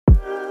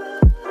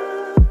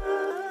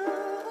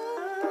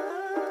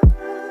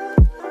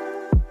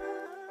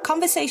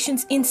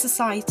Conversations in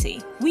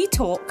Society. We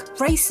talk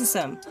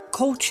racism,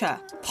 culture,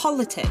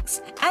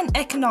 politics, and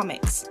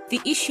economics, the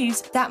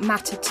issues that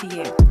matter to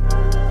you.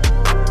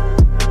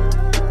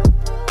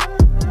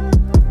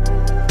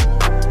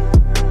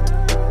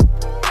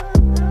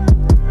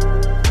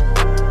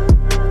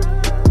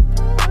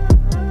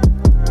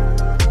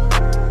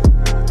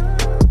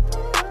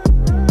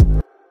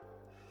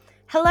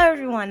 Hello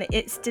everyone,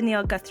 it's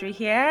Danielle Guthrie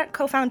here,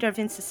 co-founder of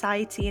In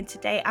Society, and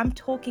today I'm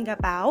talking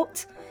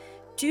about,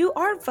 do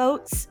our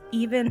votes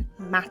even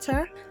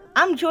matter?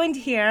 I'm joined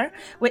here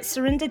with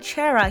Surinder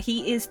Chera.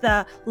 He is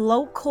the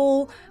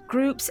local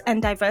groups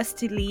and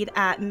diversity lead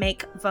at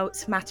Make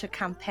Votes Matter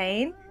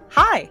campaign.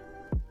 Hi.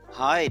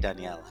 Hi,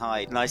 Danielle.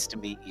 Hi, nice to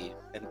meet you.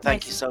 And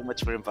thank you so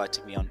much for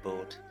inviting me on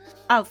board.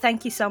 Oh,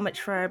 thank you so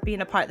much for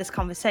being a part of this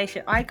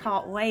conversation. I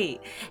can't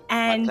wait.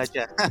 And my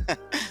pleasure.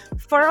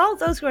 For all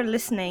those who are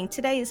listening,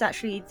 today is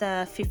actually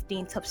the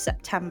 15th of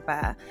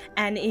September,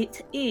 and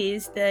it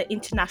is the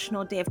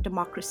International Day of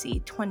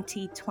Democracy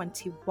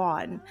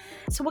 2021.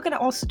 So we're going to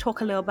also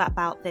talk a little bit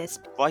about this.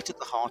 Right at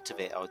the heart of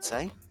it, I would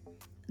say.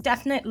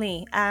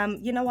 Definitely.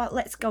 You know what?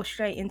 Let's go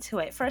straight into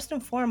it. First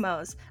and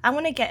foremost, I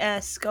want to get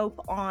a scope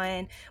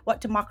on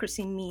what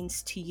democracy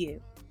means to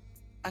you.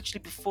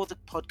 Actually, before the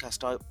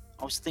podcast,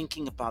 I was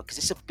thinking about, because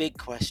it's a big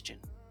question.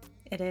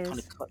 It is. Kind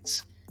of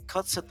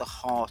cuts at the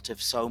heart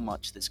of so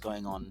much that's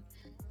going on.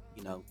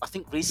 You know, I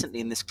think recently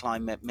in this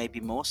climate, maybe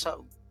more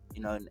so,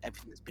 you know, and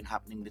everything that's been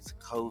happening with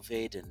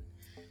COVID and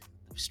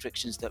the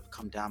restrictions that have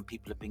come down,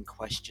 people have been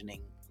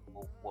questioning,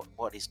 well,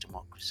 what is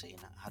democracy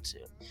and how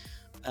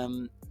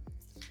to.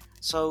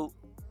 So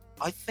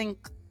I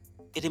think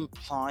it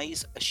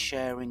implies a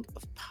sharing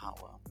of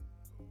power.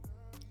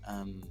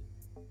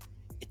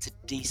 It's a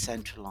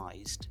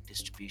decentralized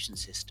distribution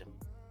system,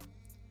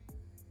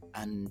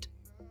 and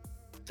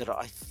that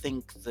I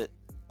think that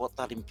what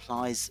that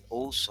implies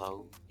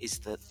also is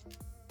that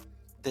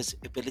there's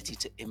ability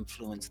to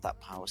influence that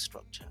power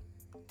structure.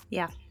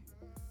 Yeah.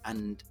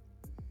 And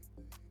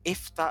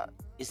if that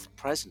is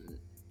present,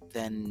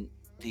 then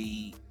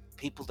the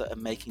people that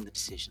are making the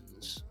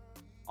decisions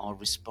are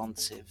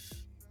responsive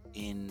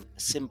in a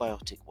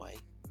symbiotic way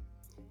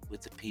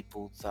with the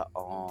people that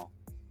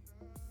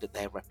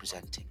they're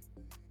representing.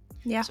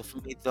 Yeah. So for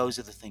me, those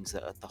are the things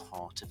that are at the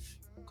heart of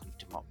kind of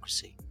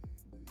democracy.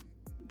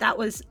 That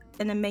was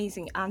an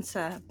amazing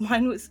answer.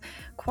 Mine was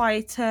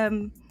quite,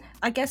 mine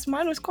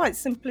was quite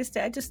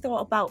simplistic. I just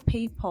thought about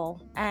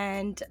people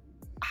and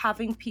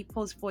having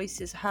people's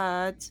voices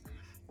heard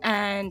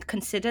and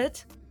considered,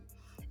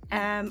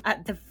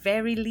 at the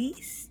very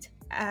least,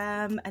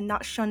 and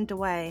not shunned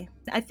away.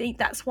 I think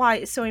that's why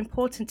it's so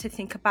important to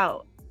think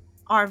about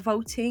our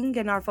voting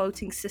and our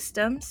voting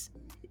systems,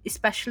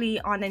 especially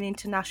on an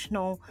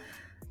international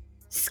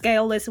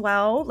scale as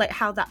well, like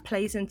how that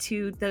plays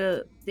into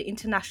the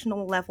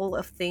international level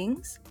of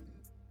things.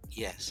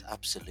 Yes,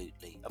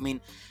 absolutely. I mean,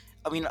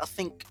 I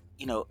think,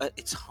 you know, at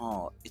its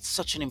heart, it's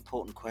such an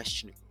important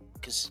question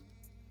because,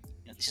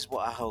 you know, this is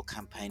what our whole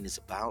campaign is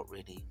about,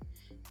 really.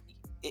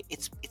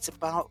 It's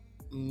about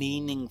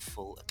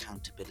meaningful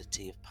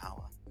accountability of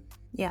power.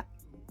 Yeah.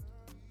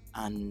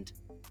 And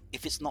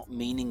if it's not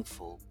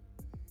meaningful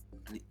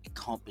and it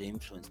can't be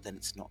influenced, then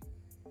it's not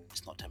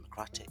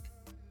democratic.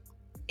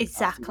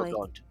 Exactly.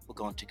 We're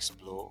going to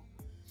explore.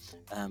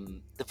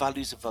 The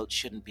values of vote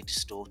shouldn't be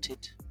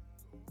distorted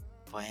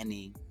by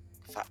any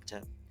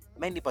factor,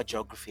 mainly by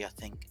geography, I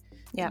think.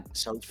 Yeah.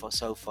 So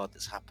far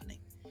that's happening.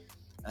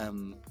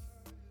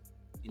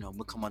 You know,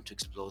 we'll come on to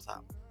explore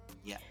that.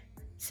 Yeah.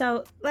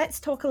 So let's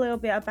talk a little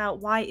bit about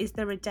why is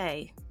there a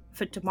day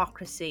for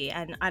democracy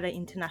and at an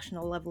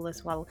international level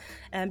as well.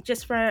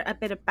 Just for a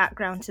bit of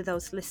background to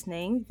those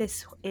listening,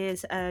 this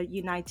is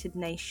United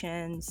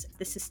Nations,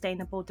 the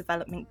Sustainable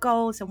Development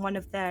Goals, and one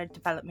of their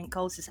development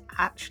goals is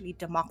actually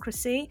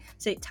democracy.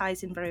 So it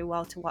ties in very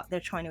well to what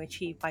they're trying to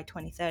achieve by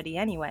 2030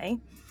 anyway.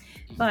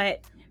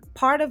 But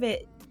part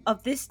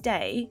of this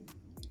day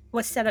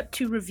was set up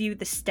to review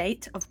the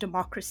state of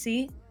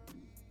democracy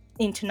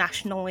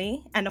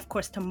internationally, and of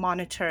course to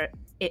monitor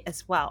it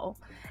as well.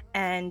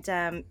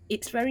 And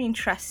it's very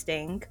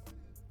interesting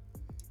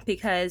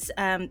because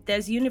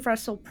there's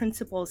universal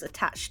principles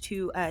attached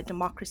to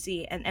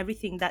democracy and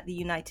everything that the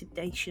United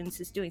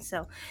Nations is doing.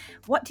 So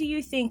what do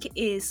you think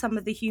is some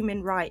of the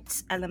human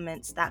rights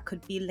elements that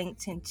could be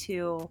linked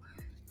into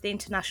the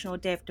International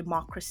Day of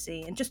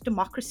Democracy and just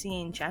democracy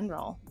in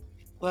general?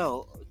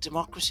 Well,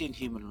 democracy and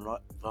human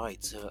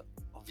rights are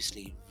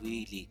obviously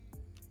really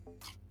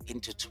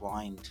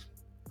intertwined,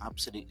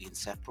 absolutely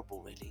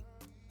inseparable, really.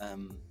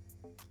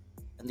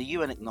 And the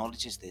UN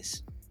acknowledges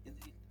this.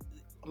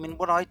 I mean,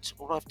 what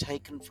I've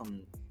taken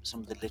from some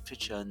of the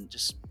literature and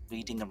just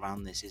reading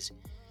around this is,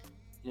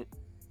 you know,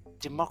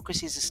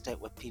 democracy is a state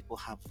where people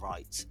have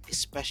rights,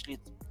 especially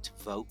to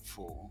vote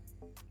for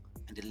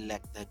and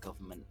elect their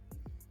government,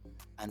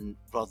 and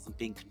rather than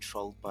being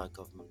controlled by a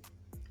government.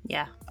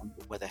 Yeah.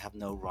 Where they have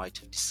no right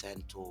of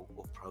dissent or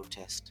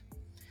protest.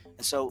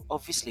 And so,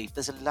 obviously, if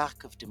there's a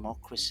lack of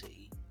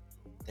democracy,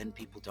 then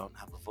people don't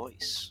have a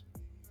voice.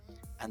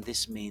 and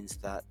this means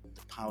that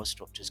the power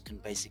structures can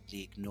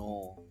basically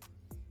ignore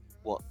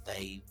what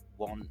they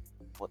want,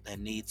 what their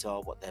needs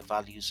are, what their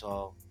values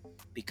are,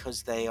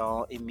 because they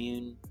are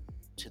immune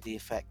to the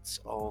effects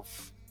of,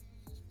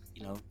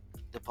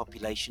 the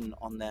population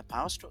on their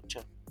power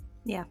structure.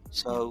 Yeah.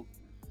 So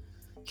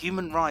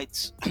human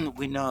rights,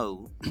 we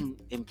know,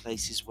 in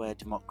places where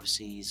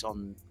democracy is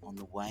on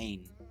the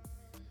wane,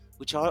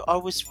 which I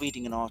was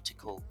reading an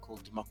article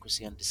called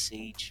Democracy Under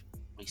Siege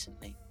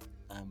recently,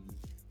 and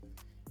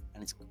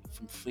it's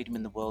from Freedom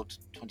in the World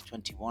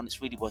 2021.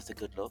 It's really worth a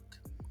good look.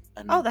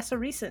 And that's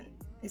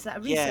is that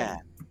a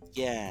recent?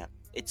 Yeah,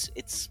 it's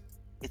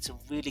a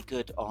really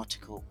good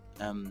article,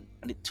 and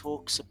it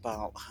talks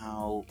about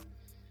how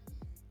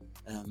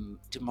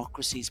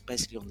democracy is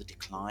basically on the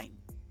decline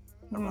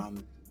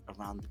around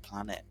the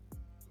planet.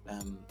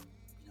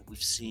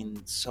 We've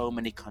seen so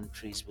many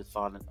countries with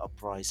violent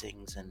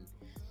uprisings and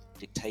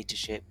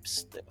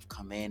dictatorships that have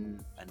come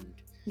in, and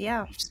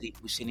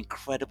we've seen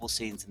incredible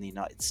scenes in the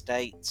United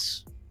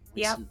States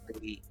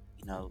recently.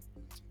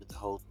 With the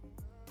whole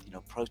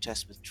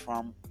protest with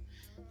Trump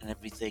and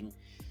everything.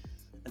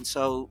 And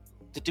so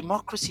the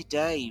Democracy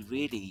Day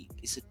really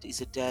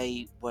is a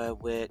day where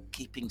we're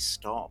keeping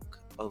stock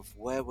of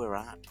where we're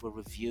at. We're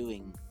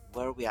reviewing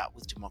where are we at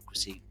with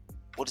democracy.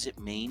 What does it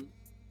mean?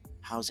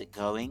 How's it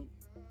going?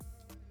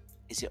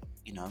 Is it,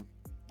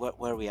 where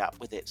are we at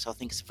with it? So I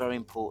think it's a very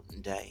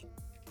important day.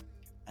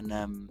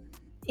 And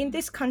in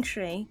this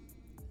country,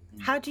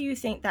 how do you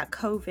think that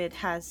COVID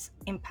has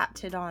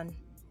impacted on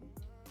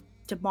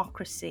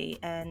democracy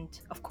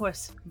and, of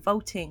course,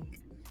 voting,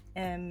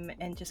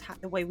 and just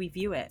the way we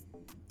view it?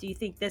 Do you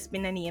think there's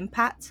been any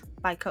impact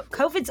by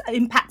COVID's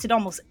impacted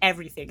almost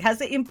everything? Has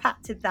it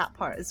impacted that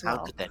part as well?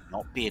 How could there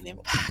not be an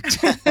impact?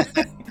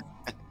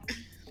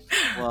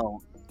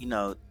 Well,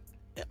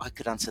 I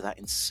could answer that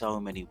in so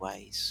many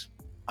ways.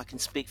 I can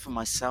speak for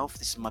myself.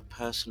 This is my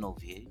personal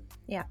view.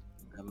 Yeah.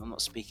 I'm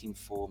not speaking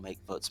for Make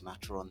Votes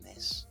Matter on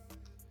this.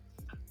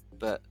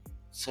 But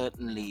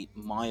certainly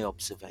my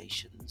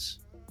observations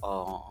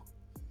are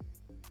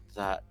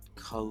that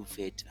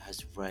COVID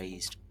has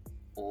raised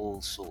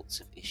all sorts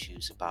of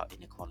issues about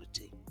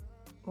inequality.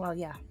 Well,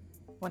 yeah,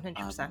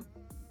 100%.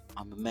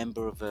 I'm a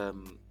member of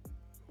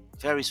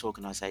various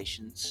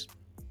organisations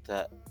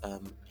that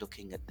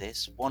looking at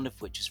this, one of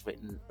which has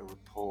written a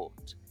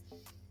report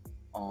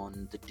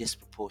on the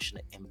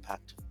disproportionate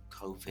impact of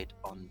COVID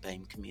on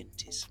BAME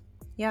communities.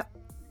 Yep.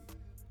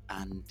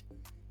 And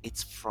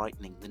it's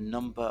frightening, the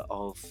number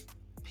of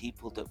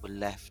people that were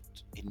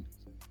left in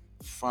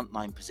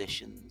frontline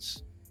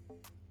positions,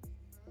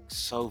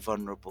 so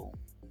vulnerable.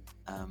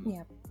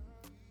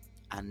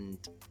 And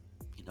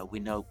we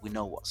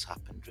know what's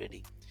happened,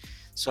 really.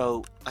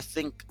 So I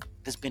think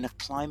there's been a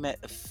climate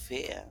of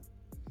fear,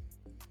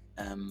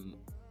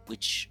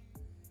 which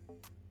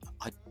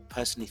I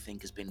personally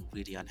think has been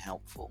really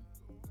unhelpful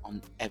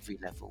on every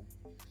level,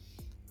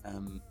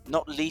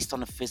 not least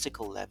on a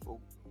physical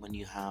level. When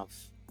you have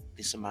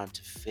this amount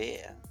of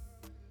fear,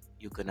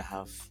 you're going to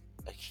have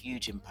a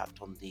huge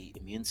impact on the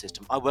immune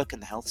system. I work in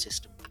the health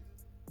system.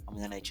 I'm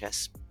an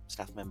NHS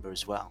staff member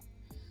as well,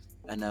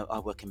 and I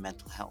work in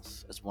mental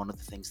health as one of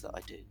the things that I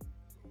do.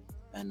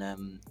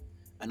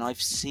 And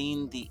I've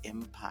seen the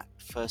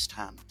impact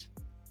firsthand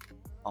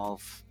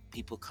of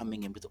people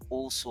coming in with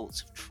all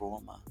sorts of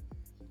trauma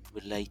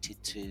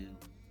related to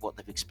what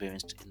they've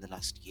experienced in the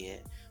last year,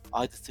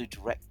 either through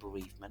direct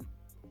bereavement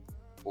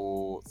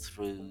or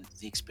through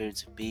the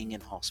experience of being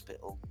in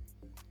hospital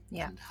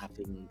and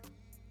having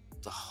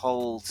the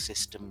whole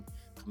system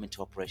come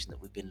into operation that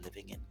we've been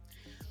living in.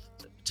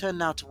 So turn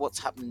now to what's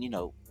happened,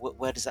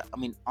 where does that,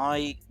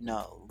 I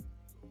know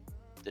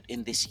that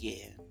in this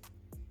year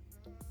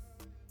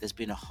there's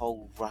been a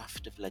whole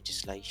raft of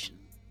legislation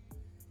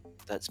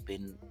that's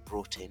been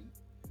brought in,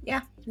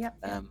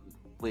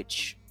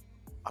 which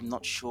I'm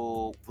not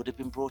sure would have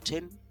been brought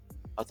in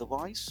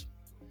otherwise.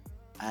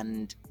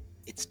 And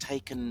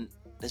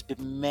there's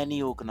been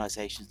many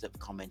organisations that have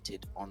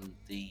commented on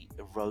the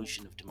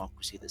erosion of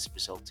democracy that's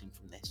resulting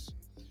from this.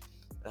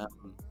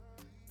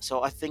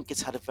 So I think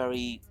it's had a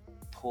very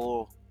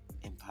poor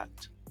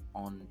impact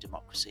on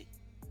democracy.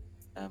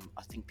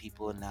 I think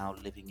people are now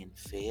living in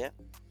fear,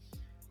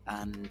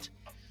 and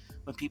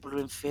when people are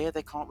in fear,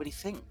 they can't really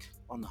think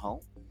on the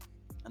whole,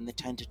 and they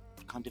tend to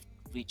kind of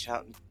reach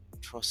out and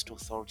trust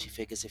authority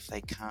figures if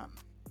they can,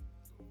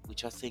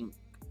 which I think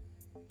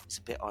is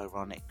a bit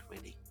ironic,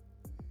 really,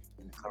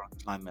 in the current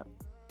climate.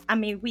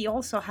 We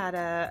also had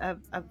a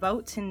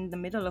vote in the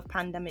middle of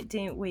pandemic,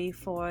 didn't we,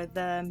 for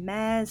the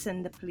mayors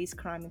and the police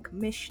crime and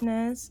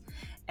commissioners.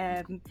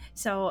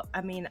 So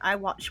I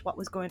watched what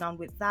was going on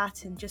with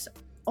that, and just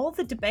all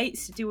the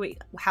debates to do with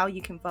how you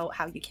can vote,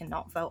 how you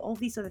cannot vote, all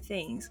these other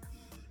things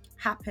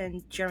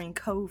happened during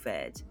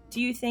COVID.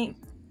 Do you think,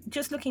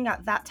 just looking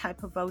at that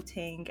type of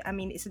voting,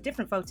 it's a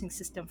different voting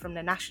system from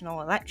the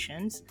national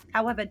elections.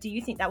 However, do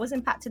you think that was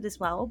impacted as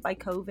well by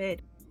COVID?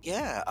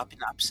 Yeah,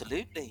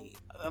 absolutely.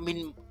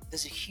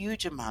 There's a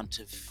huge amount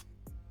of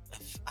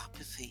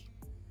apathy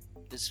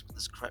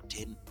that's crept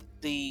in.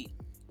 The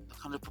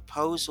kind of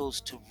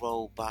proposals to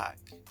roll back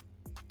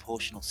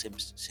proportional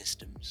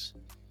systems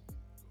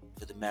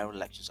for the mayoral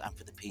elections and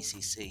for the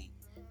PCC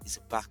is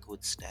a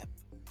backward step.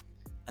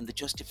 And the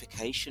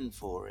justification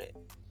for it,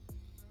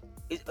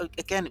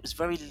 again, it was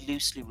very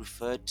loosely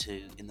referred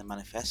to in the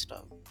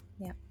manifesto.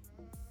 Yeah.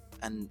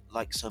 And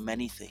like so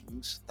many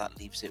things, that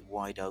leaves it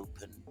wide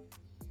open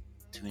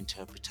to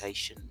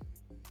interpretation,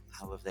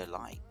 however they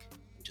like,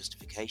 and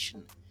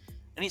justification.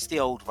 And it's the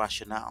old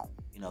rationale,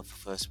 for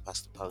first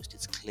past the post.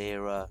 It's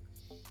clearer,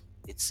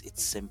 it's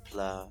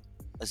simpler,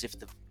 as if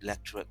the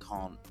electorate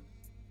can't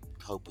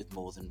cope with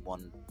more than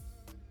one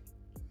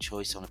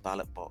choice on a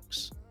ballot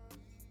box,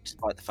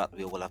 despite the fact that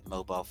we all have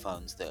mobile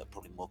phones that are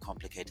probably more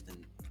complicated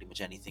than pretty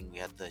much anything we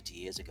had 30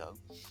 years ago.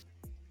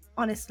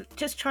 Honestly,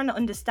 just trying to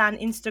understand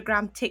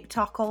Instagram,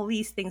 TikTok, all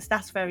these things,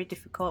 that's very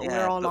difficult.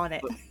 We're all on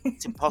it. But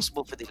it's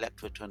impossible for the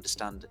electorate to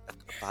understand a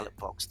ballot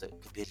box that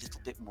could be a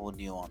little bit more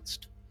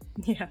nuanced.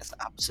 Yeah. It's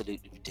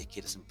absolutely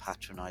ridiculous and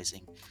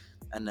patronizing.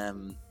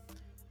 And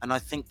I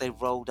think they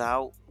rolled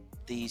out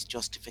these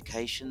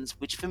justifications,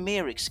 which for me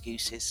are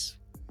excuses,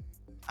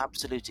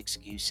 absolute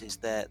excuses.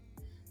 They're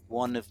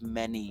one of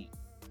many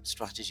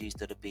strategies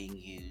that are being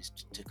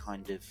used to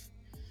kind of...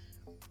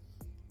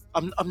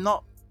 I'm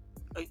not...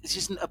 This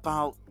isn't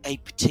about a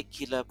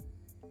particular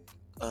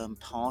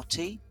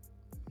party,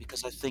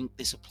 because I think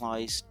this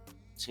applies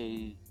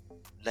to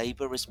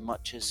Labour as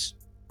much as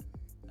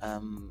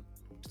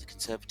to the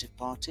Conservative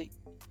Party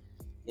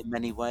in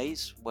many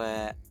ways,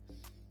 where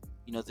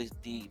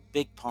the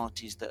big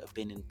parties that have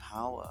been in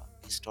power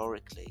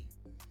historically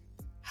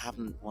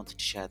haven't wanted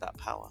to share that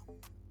power.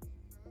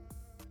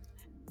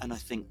 And I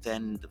think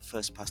then the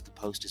first past the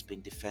post has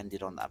been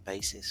defended on that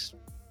basis,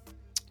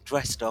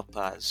 dressed up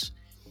as,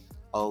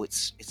 oh,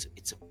 it's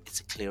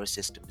a clearer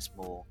system, it's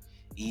more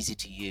easy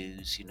to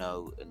use,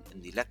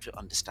 and the electorate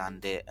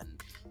understand it,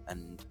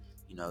 and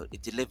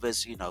it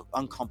delivers,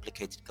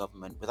 uncomplicated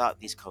government without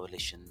these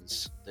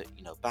coalitions, that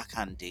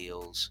backhand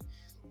deals,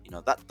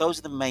 that those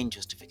are the main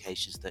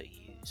justifications that are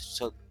used.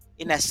 So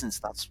in essence,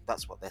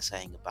 that's what they're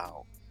saying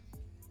about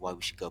why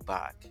we should go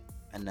back,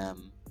 and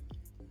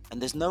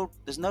there's no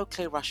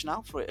clear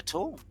rationale for it at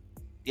all.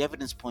 The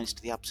evidence points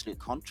to the absolute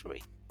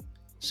contrary.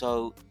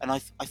 So, and I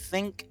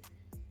think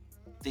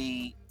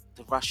the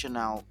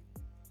rationale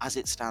as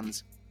it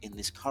stands with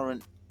this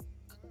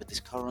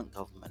current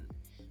government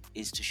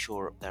is to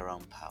shore up their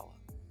own power.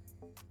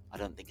 I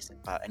don't think it's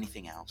about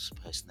anything else,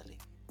 personally.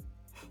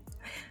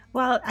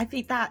 Well, I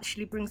think that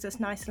actually brings us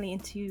nicely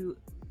into,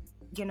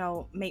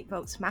 Make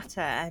Votes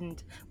Matter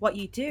and what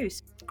you do.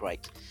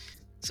 Great.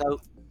 So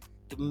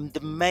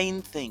the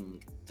main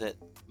thing that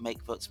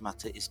Make Votes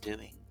Matter is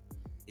doing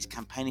is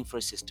campaigning for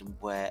a system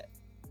where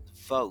the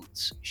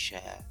votes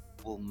share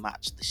will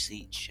match the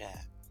seat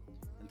share,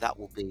 and that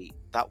will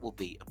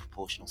be a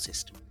proportional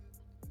system.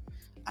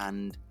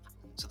 And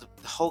so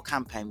the whole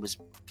campaign was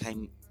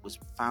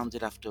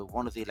founded after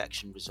one of the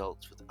election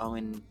results, with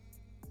Owen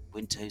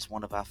Winter, who's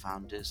one of our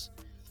founders,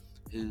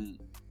 who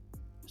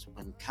was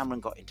when Cameron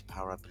got into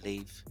power, I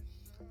believe,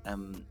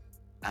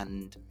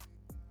 and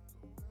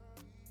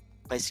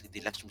basically the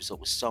election result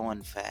was so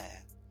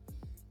unfair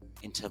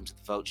in terms of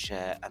the vote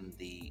share and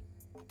the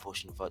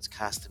proportion of votes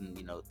cast, and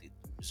the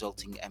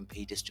resulting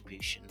MP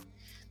distribution,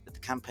 that the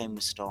campaign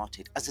was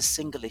started as a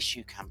single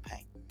issue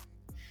campaign.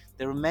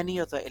 There are many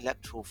other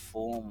electoral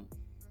form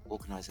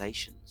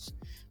organisations,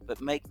 but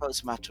Make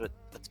Votes Matter at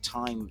the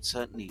time,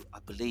 certainly I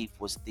believe,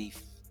 was the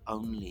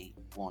only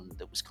one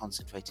that was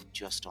concentrated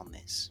just on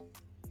this,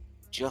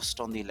 just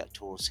on the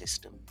electoral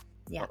system,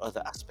 not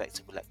other aspects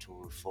of electoral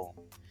reform.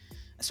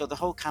 And so the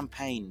whole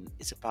campaign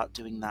is about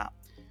doing that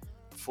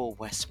for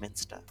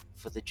Westminster,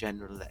 for the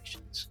general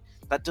elections.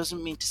 That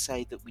doesn't mean to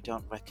say that we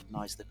don't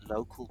recognise that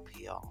local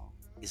PR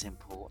is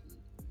important,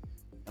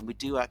 and we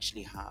do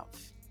actually have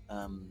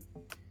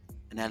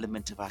an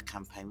element of our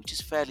campaign which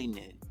is fairly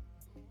new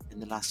in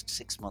the last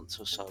 6 months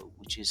or so,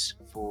 which is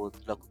for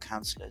local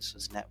councillors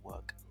as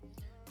network,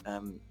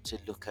 to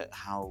look at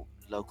how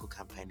local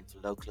campaigning for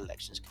local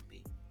elections can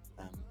be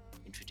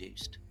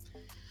introduced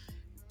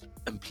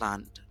and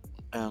planned.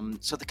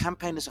 So the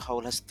campaign as a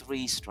whole has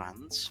 3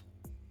 strands.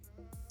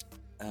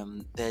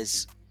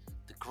 There's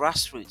the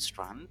grassroots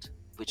strand,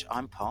 which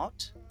I'm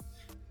part,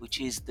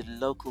 which is the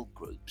local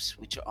groups,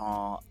 which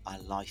are our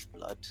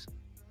lifeblood.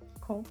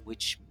 Cool.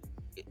 Which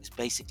is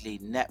basically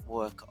a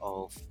network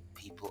of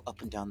people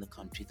up and down the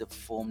country that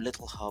form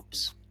little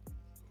hubs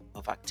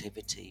of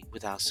activity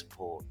with our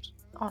support.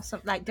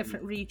 Awesome, like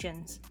different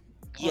regions.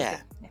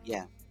 Yeah.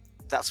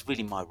 That's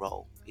really my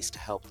role, is to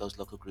help those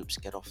local groups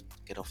get off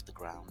the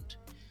ground,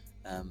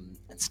 and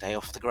stay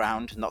off the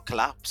ground, not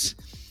collapse.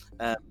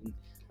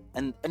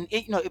 And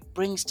it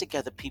brings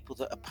together people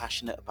that are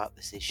passionate about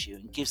this issue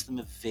and gives them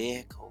a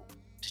vehicle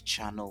to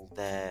channel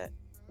their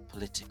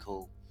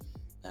political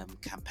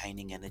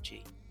campaigning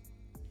energy.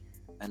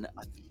 And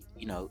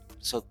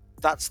so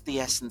that's the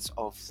essence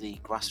of the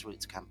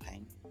grassroots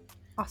campaign.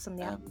 Awesome.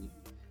 Yeah.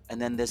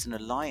 And then there's an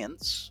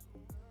alliance,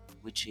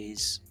 which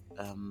is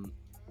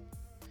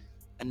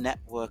a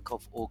network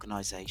of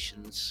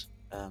organisations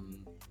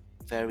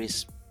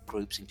various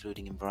groups,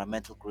 including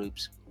environmental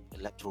groups,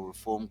 electoral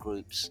reform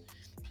groups,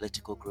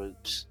 political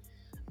groups,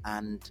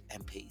 and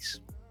MPs.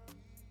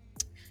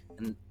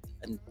 And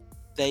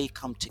they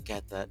come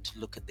together to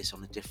look at this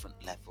on a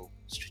different level,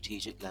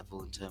 strategic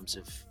level, in terms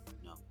of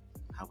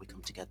how we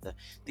come together.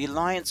 The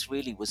alliance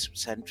really was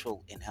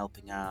central in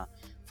helping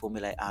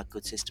formulate our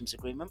Good Systems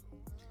Agreement,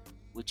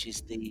 which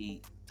is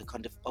the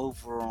kind of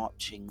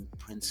overarching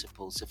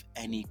principles of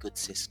any good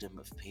system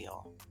of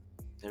PR.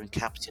 They're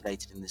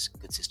encapsulated in this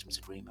Good Systems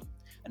Agreement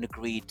and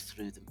agreed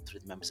through the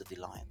members of the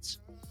alliance.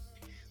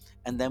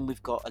 And then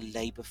we've got a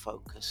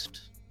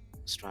Labour-focused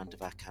strand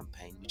of our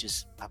campaign, which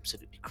is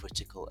absolutely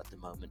critical at the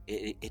moment.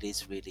 It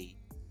is really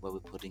where we're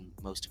putting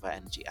most of our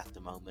energy at the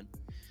moment.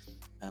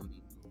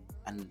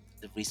 And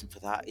the reason for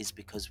that is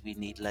because we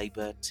need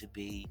Labour to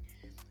be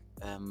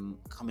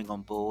coming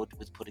on board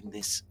with putting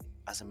this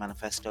as a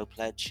manifesto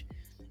pledge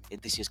in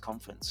this year's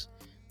conference.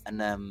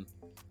 And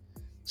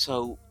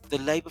so the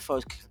Labour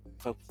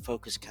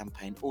focus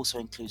campaign also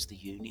includes the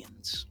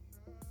unions.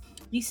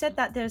 You said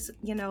that there's,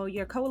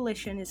 your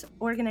coalition is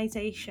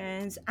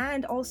organizations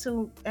and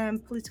also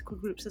political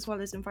groups as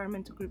well as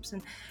environmental groups.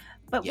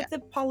 But with the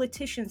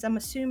politicians, I'm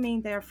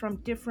assuming they're from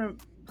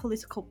different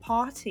political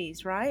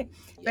parties, right?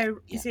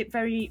 Is it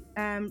very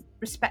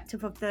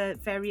respective of the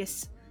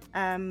various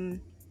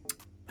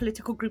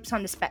political groups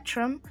on the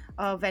spectrum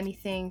of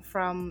anything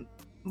from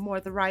more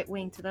the right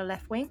wing to the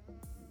left wing?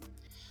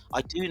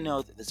 I do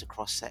know that there's a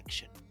cross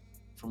section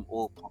from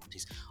all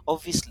parties.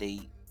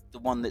 Obviously, the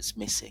one that's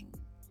missing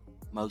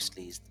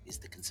mostly is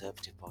the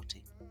Conservative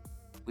Party.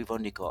 We've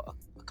only got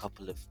a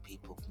couple of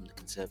people from the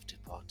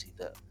Conservative Party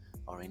that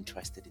are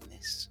interested in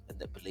this and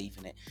that believe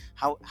in it.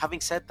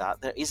 Having said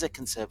that, there is a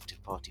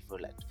Conservative Party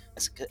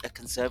a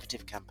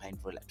Conservative campaign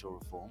for electoral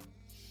reform.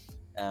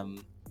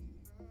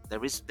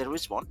 There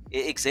is one.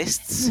 It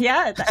exists.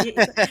 Yeah.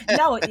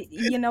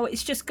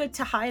 It's just good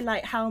to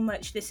highlight how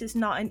much this is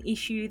not an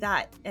issue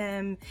that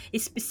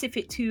is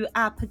specific to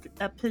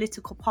a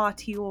political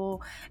party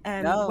or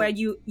where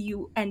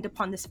you end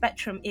up on the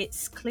spectrum.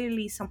 It's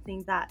clearly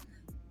something that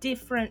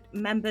different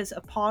members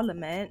of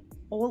parliament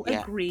all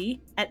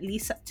agree, at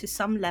least up to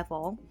some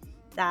level,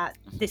 that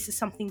this is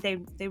something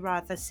they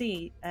rather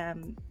see.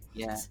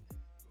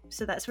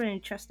 So that's really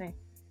interesting.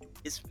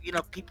 It's,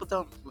 people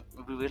don't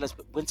realize,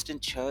 but Winston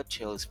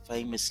Churchill is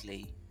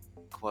famously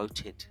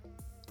quoted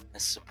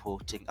as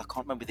supporting, I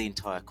can't remember the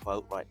entire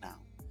quote right now,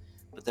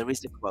 but there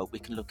is a quote, we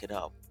can look it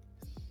up,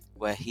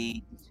 where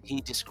he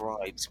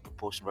describes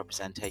proportional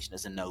representation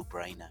as a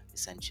no-brainer,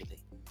 essentially.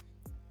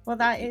 Well,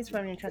 that is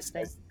very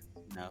interesting.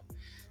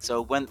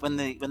 So when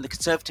the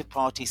Conservative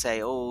Party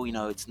say,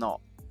 it's not,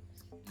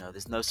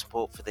 there's no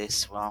support for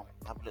this, well,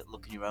 have a little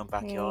look in your own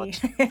backyard.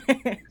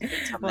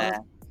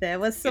 There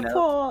was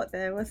support.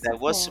 There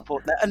was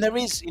support, and there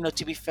is.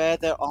 To be fair,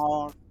 there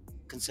are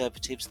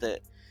Conservatives that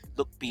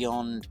look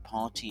beyond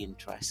party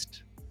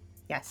interest.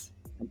 Yes.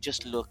 And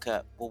just look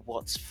at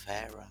what's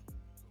fairer.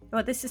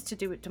 Well, this is to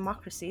do with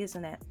democracy,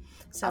 isn't it?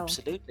 So,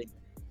 absolutely.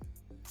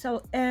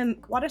 So,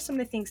 what are some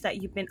of the things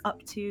that you've been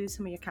up to?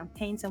 Some of your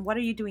campaigns, and what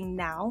are you doing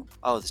now?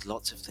 Oh, there's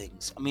lots of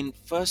things. I mean,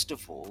 first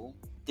of all,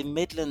 the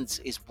Midlands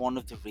is one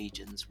of the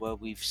regions where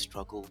we've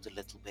struggled a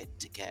little bit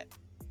to get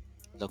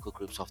local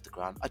groups off the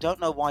ground. I don't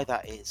know why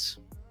that is.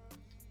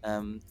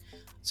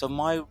 So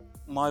my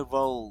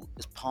role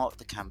as part of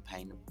the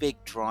campaign, a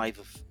big drive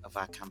of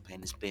our campaign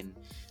has been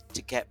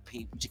to get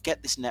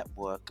this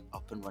network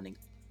up and running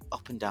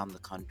up and down the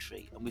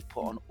country, and we've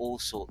put on all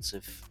sorts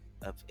of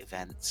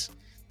events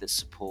that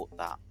support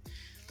that.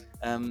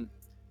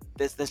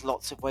 There's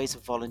lots of ways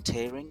of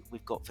volunteering.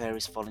 We've got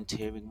various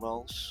volunteering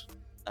roles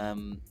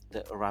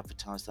that are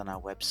advertised on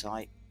our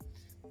website.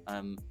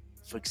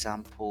 For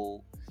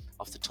example,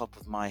 off the top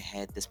of my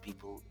head, there's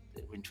people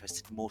that are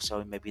interested more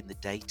so in maybe in the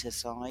data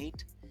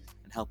side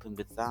and helping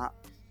with that.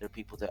 There are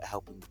people that are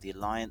helping with the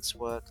alliance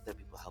work. There are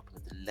people helping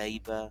with the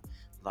Labour,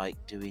 like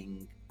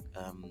doing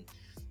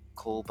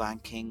call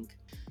banking.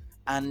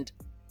 And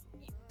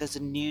there's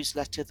a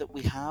newsletter that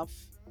we have.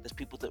 There's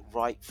people that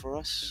write for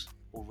us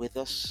or with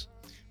us.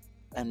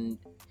 And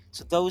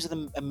so those are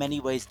the many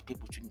ways that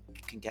people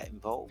can get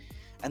involved.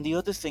 And the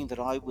other thing that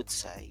I would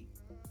say,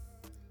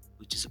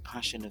 which is a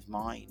passion of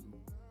mine,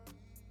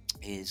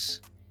 is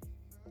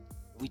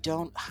we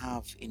don't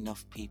have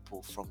enough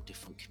people from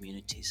different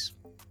communities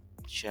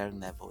sharing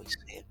their voice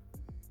here.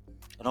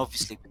 And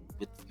obviously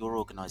with your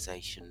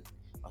organisation,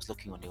 I was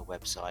looking on your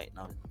website and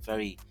I'm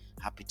very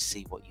happy to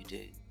see what you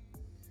do.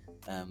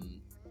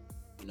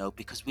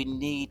 Because we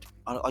need,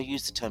 I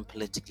use the term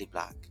politically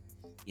black,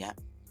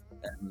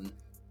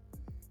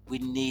 we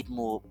need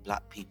more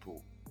black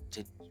people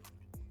to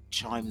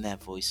chime their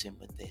voice in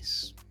with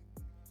this.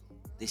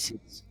 This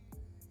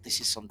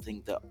is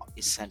something that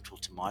is central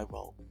to my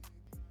role.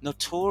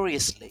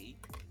 Notoriously,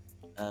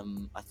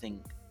 I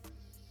think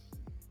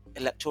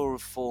electoral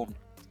reform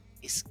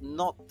is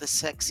not the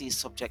sexiest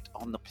subject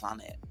on the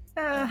planet.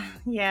 For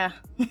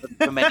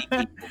many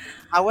people.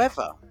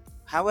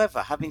 However,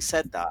 having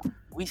said that,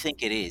 we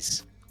think it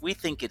is. We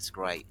think it's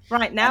great.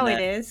 Right now And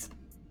it is.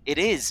 it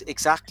is,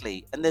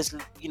 exactly. And there's,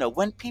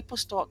 when people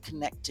start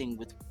connecting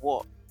with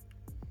what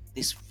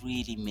this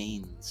really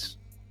means,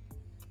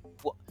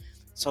 what,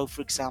 so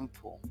for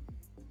example,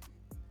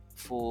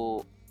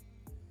 for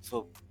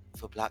for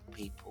for black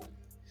people,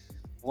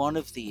 one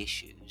of the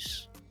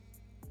issues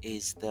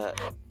is that,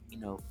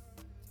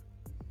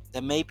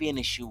 there may be an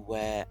issue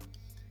where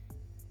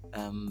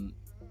um,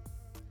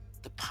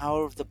 the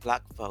power of the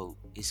black vote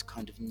is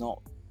kind of not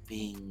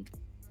being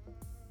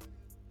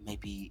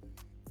maybe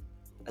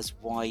as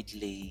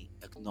widely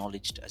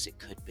acknowledged as it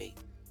could be.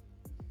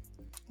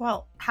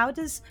 Well, how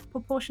does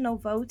proportional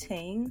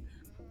voting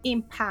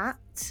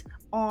impact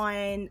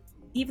on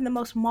even the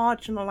most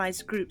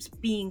marginalized groups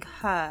being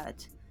heard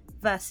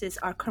versus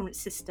our current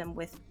system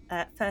with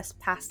first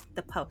past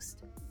the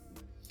post?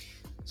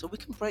 So we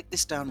can break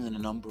this down in a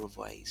number of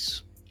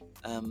ways.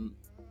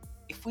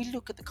 If we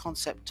look at the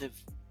concept of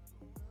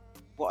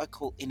what I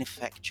call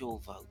ineffectual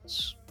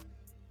votes,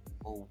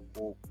 or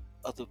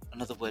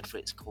another word for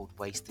it is called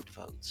wasted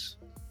votes.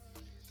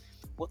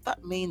 What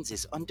that means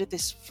is, under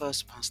this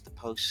first past the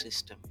post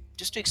system,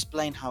 just to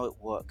explain how it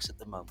works at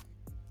the moment,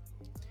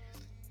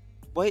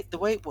 the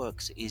way it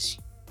works is,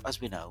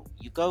 as we know,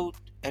 you go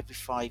every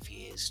 5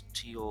 years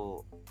to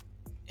your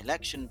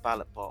election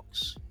ballot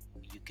box,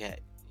 you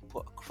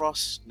put a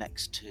cross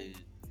next to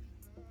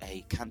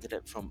a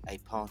candidate from a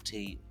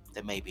party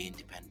that may be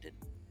independent,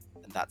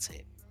 and that's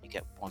it. You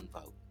get one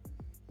vote.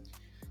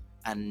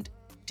 And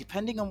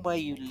depending on where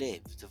you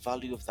live, the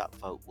value of that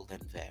vote will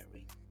then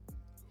vary.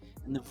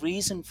 And the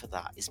reason for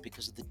that is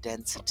because of the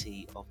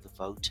density of the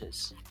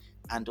voters,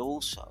 and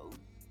also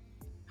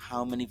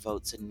how many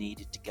votes are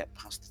needed to get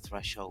past the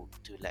threshold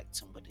to elect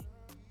somebody.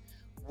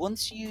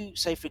 Once you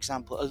say, for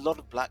example, a lot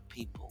of black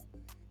people,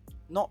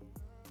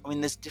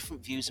 there's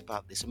different views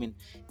about this. You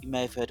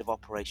may have heard of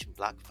Operation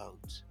Black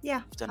Vote.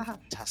 Yeah, We've done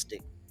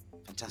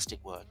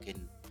fantastic work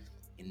in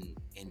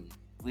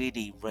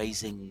really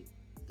raising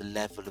the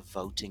level of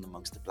voting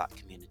amongst the black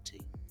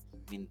community.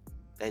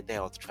 They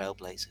are the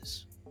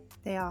trailblazers.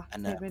 They are.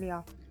 And they really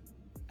are.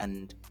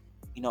 And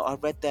I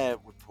read their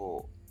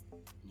report,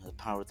 The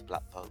Power of the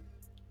Black Vote,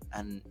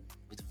 and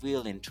with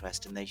real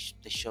interest, and they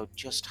showed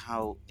just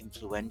how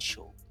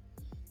influential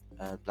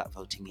black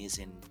voting is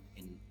in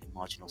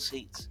marginal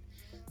seats.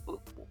 But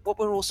what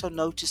we're also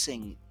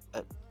noticing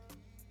at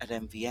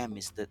MVM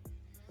is that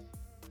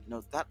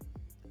that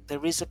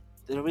there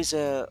is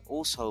a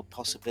also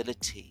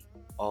possibility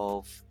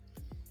of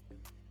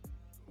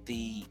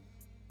the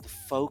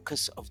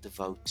focus of the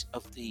vote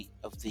of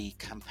the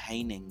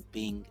campaigning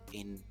being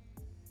in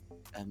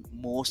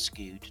more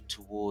skewed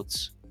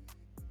towards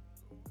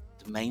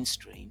the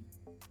mainstream,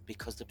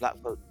 because the black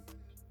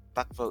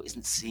vote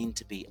isn't seen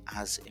to be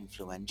as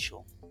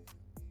influential.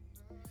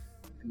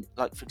 And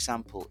like, for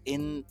example,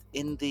 in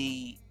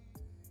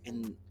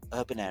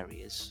urban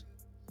areas,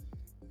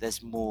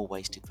 there's more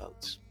wasted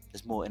votes,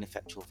 there's more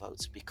ineffectual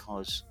votes,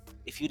 because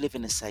if you live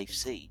in a safe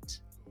seat,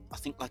 I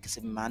think, like it's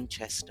in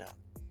Manchester,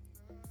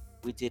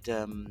 we did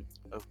a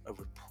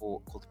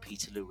report called the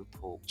Peterloo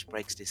Report, which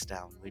breaks this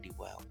down really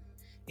well.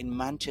 In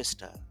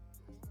Manchester,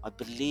 I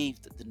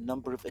believe that the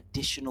number of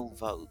additional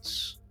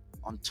votes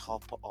on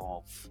top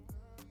of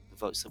the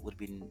votes that would have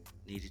been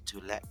needed to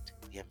elect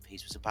the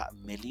MPs was about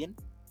 1 million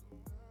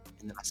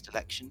in the last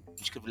election,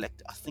 which could have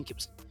elected, I think it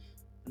was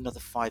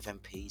another 5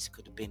 MPs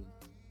could have been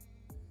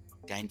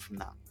gained from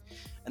that.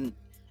 And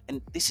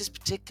this is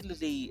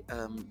particularly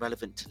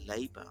relevant to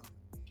Labour,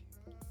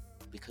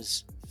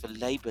 because for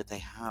Labour, they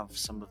have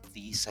some of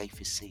the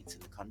safest seats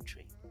in the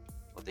country,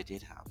 or they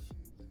did have.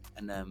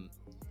 And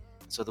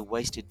so the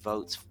wasted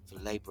votes for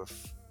Labour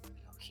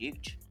are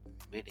huge,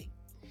 really.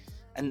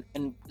 And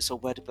so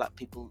where do black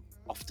people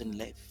often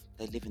live?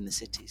 They live in the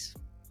cities,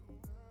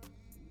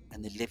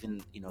 and they live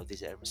in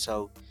these areas.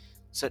 So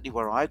certainly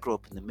where I grew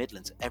up in the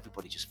Midlands,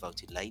 everybody just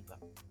voted Labour,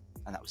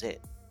 and that was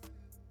it.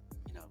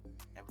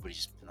 Everybody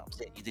just, that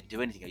was it. You didn't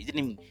do anything. You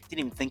didn't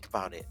even think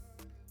about it.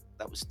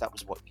 That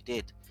was what you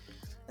did.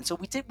 And so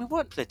we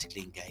weren't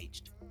politically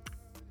engaged.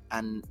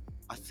 And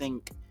I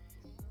think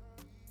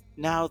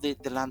now the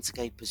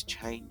landscape has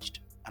changed,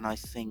 and I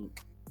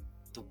think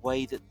the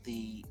way that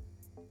the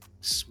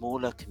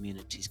smaller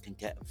communities can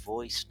get a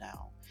voice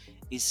now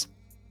is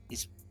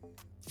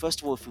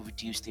first of all, if we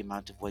reduce the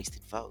amount of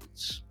wasted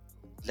votes,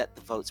 let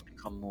the votes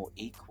become more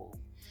equal,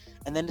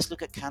 and then let's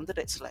look at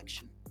candidate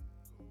selection.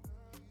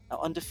 Now,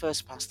 under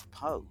first past the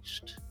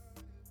post,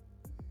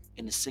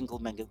 in a single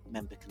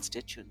member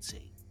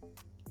constituency,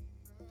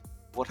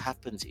 what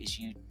happens is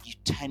you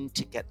tend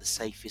to get the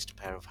safest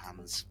pair of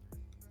hands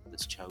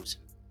that's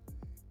chosen.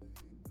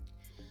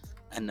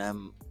 And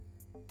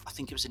I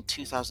think it was in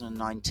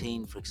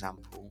 2019, for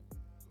example,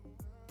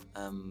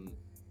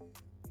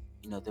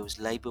 there was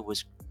Labour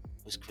was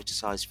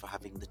criticised for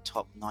having the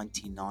top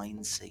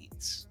 99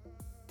 seats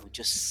with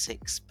just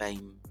 6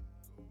 BAME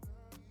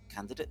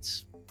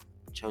candidates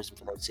chosen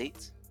for those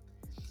seats.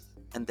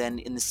 And then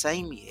in the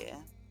same year,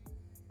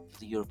 for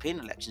the European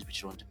elections,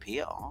 which are under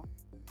PR,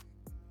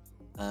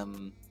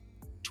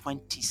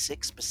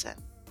 26%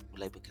 were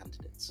Labour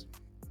candidates.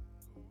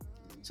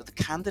 So the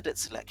candidate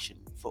selection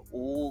for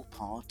all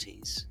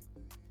parties,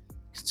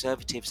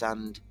 Conservatives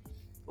and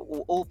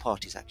all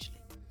parties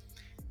actually,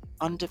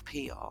 under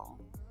PR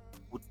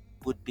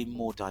would be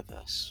more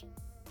diverse.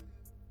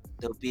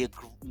 There would be a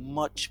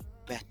much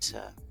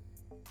better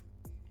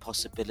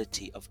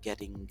possibility of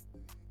getting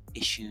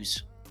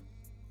issues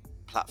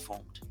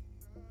platformed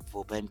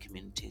for BAME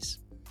communities,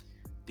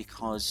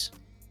 because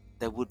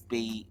there would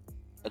be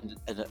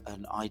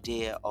an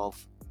idea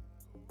of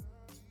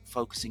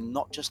focusing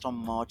not just on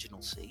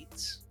marginal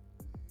seats,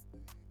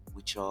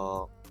 which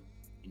are,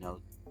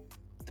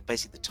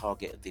 basically the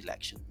target of the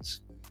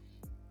elections.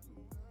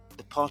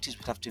 The parties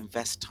would have to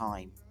invest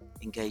time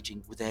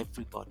engaging with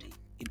everybody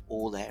in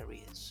all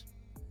areas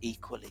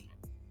equally,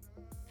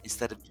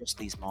 instead of just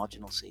these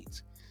marginal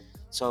seats.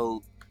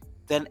 So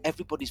then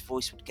everybody's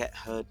voice would get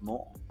heard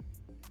more.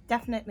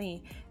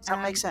 Definitely. Does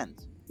that make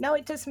sense? No,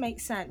 it does make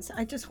sense.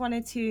 I just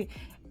wanted to,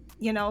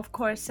 of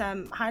course,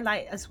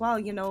 highlight as well,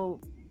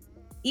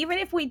 even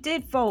if we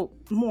did vote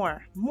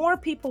more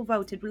people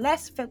voted,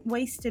 less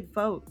wasted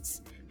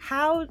votes.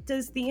 How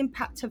does the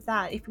impact of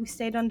that, if we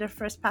stayed under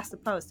first past the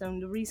post?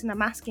 And the reason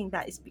I'm asking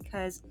that is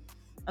because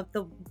of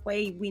the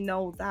way we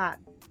know that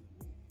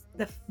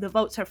the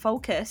votes are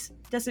focused.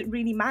 Does it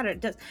really matter?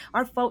 Does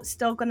our vote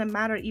still going to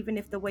matter even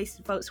if the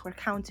wasted votes were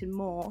counted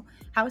more?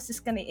 How is this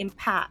going to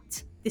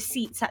impact the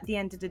seats at the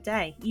end of the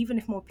day? Even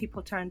if more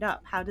people turned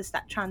up, how does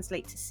that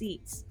translate to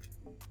seats?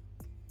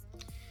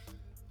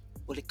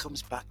 Well, it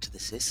comes back to the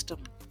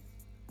system.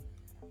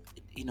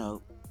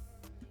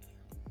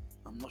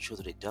 I'm not sure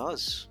that it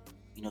does,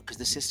 because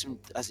the system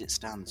as it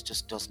stands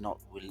just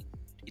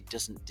it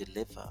doesn't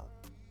deliver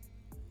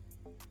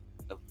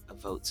a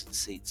votes and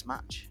seats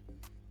match.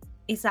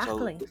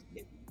 Exactly. So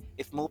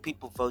if more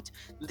people vote,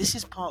 this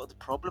is part of the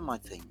problem, I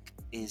think,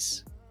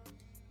 is,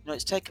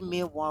 it's taken me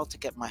a while to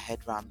get my head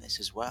around this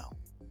as well,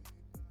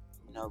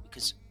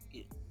 because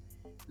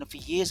for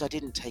years I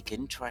didn't take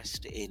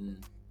interest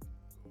in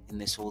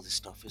all this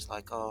stuff. It's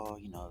like,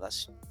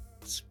 that's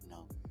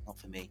not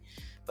for me.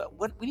 But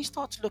when you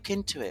start to look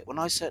into it, when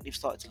I certainly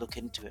started to look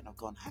into it, and I've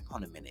gone, hang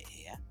on a minute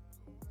here,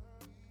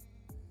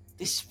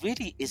 this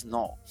really is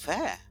not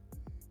fair,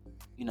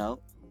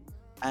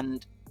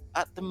 and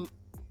at the,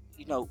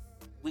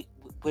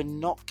 we're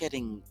not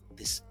getting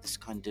this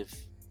kind of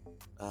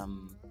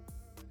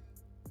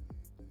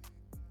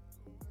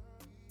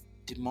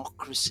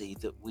democracy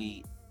that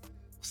we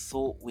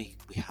thought we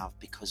have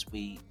because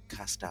we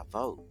cast our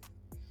vote.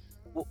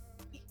 Well,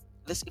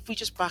 if we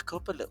just back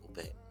up a little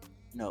bit,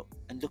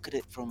 and look at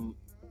it from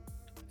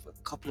a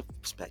couple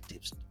of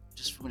perspectives,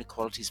 just from an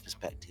equalities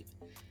perspective.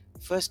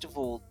 First of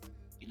all,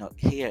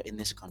 here in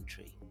this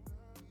country,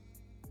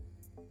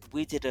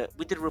 we did a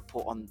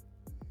report on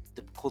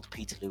called the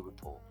Peterloo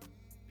report,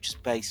 which is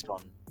based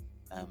on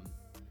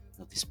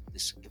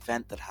this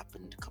event that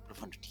happened a couple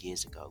of 100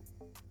 years ago,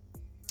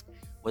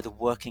 where the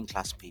working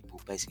class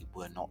people basically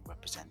were not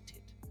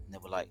represented, and they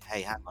were like,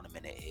 hey, hang on a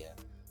minute here,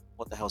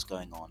 what the hell's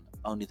going on?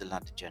 Only the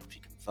landed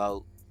gentry can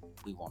vote.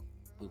 We want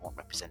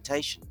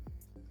representation.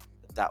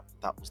 That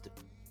was the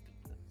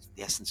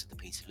essence of the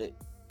Peterloo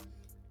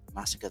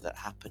massacre that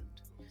happened.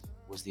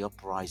 Was the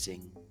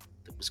uprising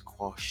that was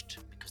quashed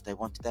because they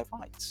wanted their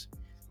rights.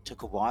 It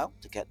took a while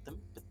to get them,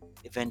 but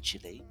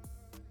eventually,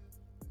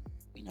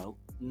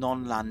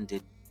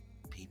 non-landed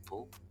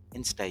people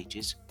in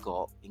stages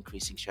got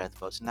increasing share of the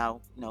votes.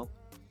 Now,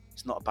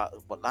 it's not about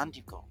what land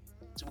you've got.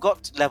 So we've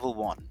got level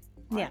one.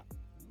 Right? Yeah.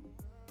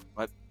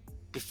 Right.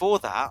 Before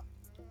that,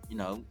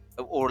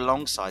 or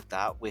alongside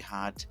that, we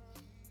had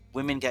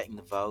women getting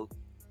the vote,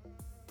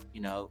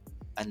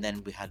 and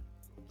then we had,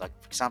 like,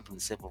 for example, in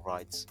civil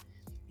rights,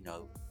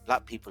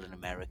 black people in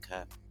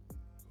America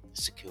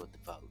secured the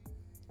vote.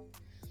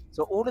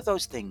 So all of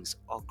those things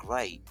are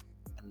great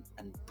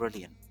and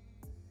brilliant.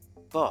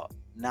 But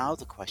now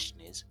the question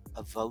is,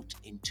 a vote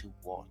into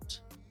what?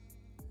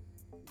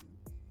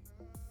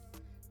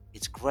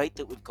 It's great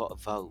that we've got a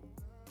vote,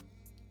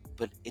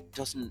 but it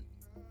doesn't,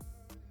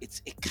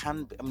 it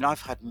can be,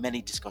 I've had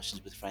many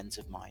discussions with friends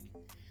of mine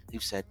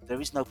who've said there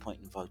is no point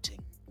in voting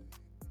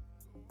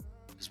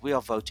because we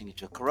are voting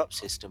into a corrupt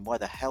system. Why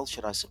the hell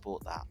should I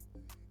support that?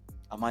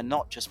 Am I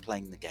not just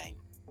playing the game?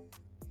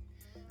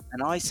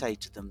 And I say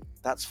to them,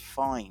 that's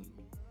fine,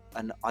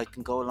 and I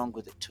can go along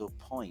with it to a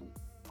point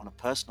on a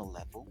personal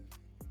level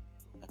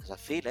because I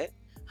feel it.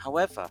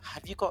 However,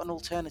 have you got an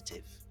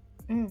alternative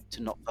to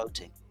not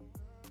voting?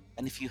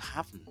 And if you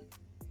haven't,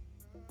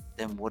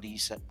 then what are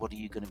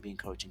you going to be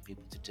encouraging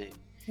people to do?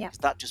 Yeah. Because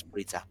that just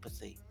breeds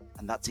apathy,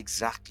 and that's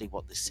exactly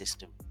what this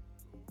system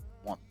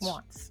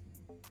wants.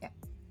 Yeah.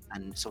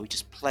 And so we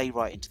just play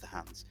right into the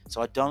hands.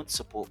 So I don't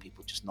support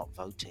people just not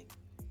voting.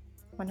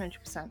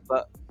 100%.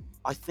 But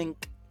I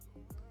think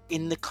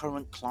in the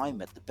current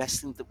climate, the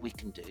best thing that we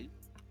can do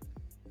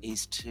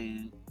is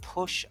to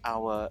push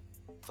our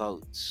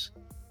votes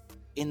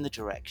in the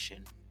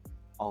direction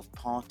of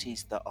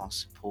parties that are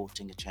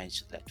supporting a change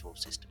to the electoral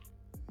system.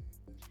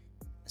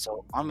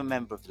 So I'm a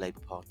member of the Labour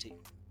Party.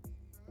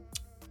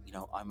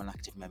 I'm an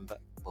active member,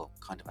 well,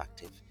 kind of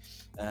active,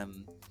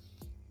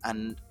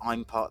 and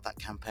I'm part of that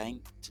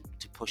campaign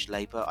to push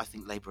Labour. I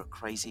think Labour are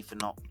crazy for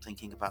not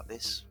thinking about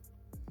this.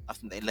 I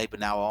think that Labour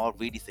now are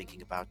really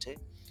thinking about it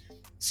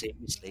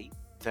seriously,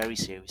 very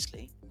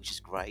seriously, which is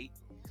great.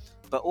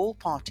 But all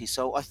parties.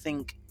 So I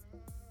think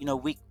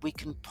we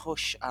can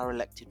push our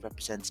elected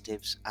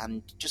representatives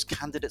and just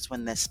candidates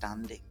when they're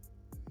standing.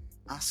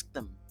 Ask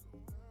them,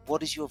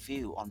 what is your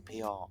view on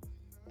PR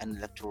and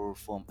electoral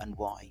reform, and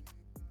why?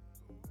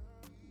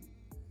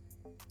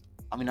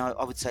 I mean,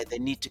 I would say they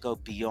need to go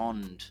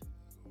beyond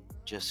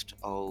just,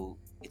 oh,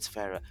 it's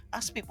fairer.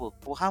 Ask people,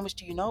 well, how much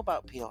do you know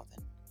about PR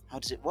then? How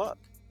does it work?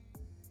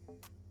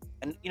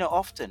 And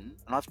often,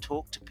 and I've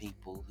talked to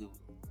people who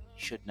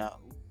should know,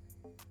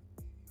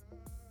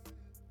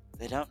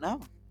 they don't know.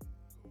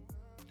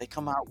 They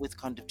come out with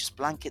kind of just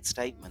blanket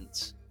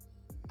statements.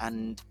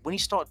 And when you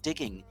start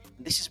digging,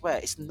 and this is where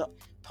it's not,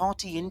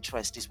 party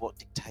interest is what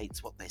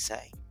dictates what they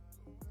say.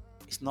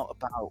 It's not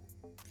about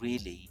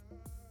really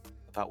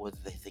about whether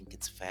they think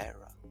it's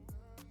fairer.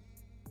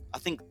 I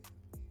think,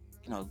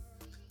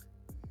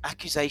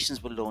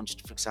 accusations were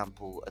launched, for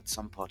example, at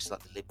some parties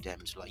like the Lib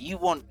Dems, like you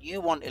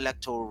want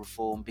electoral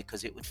reform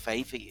because it would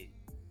favour you.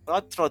 But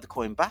I'd throw the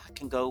coin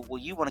back and go,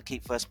 well, you want to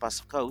keep first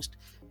past the coast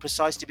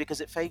precisely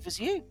because it favours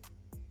you.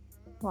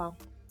 Well,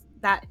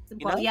 that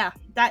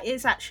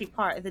is actually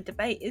part of the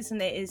debate,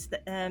 isn't it? Is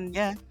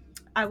that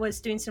I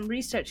was doing some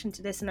research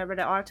into this and I read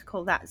an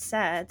article that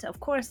said, of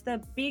course,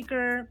 the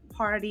bigger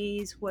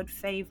parties would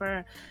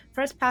favor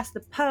first past the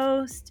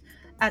post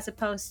as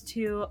opposed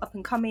to up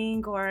and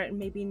coming or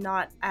maybe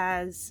not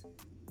as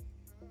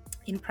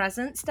in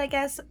presence, I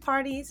guess,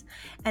 parties.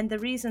 And the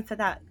reason for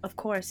that, of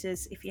course,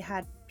 is if you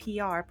had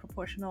PR,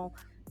 proportional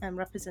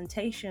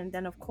representation,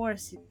 then of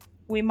course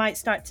we might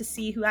start to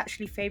see who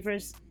actually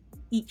favors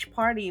each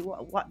party,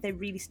 what they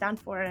really stand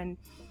for, and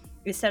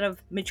instead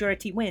of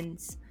majority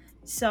wins.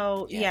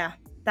 So yeah,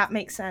 that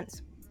makes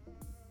sense.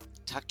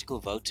 Tactical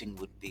voting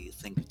would be a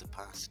thing of the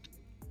past.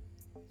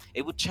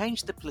 It would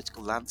change the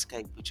political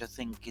landscape, which I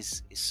think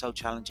is so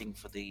challenging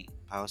for the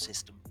power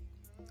system.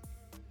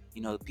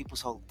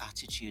 People's whole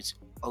attitudes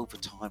over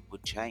time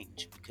would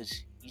change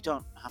because you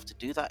don't have to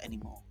do that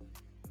anymore.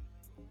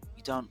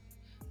 You don't.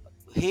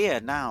 Here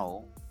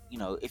now,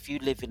 if you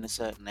live in a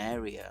certain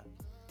area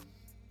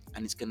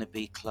and it's going to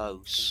be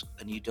close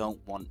and you don't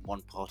want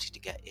one party to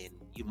get in,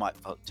 you might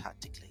vote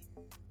tactically.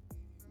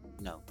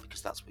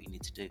 Because that's what you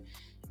need to do.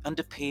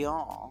 Under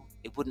PR,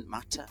 it wouldn't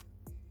matter.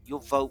 Your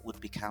vote would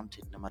be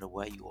counted no matter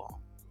where you are,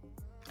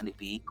 and it'd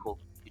be equal.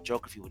 Your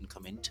geography wouldn't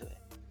come into it.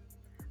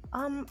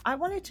 I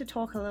wanted to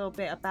talk a little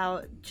bit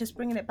about just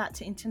bringing it back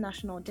to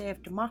International Day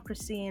of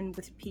Democracy and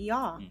with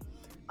PR.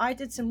 I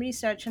did some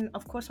research, and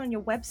of course on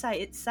your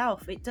website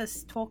itself, it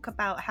does talk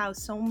about how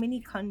so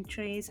many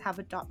countries have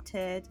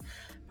adopted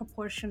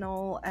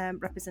proportional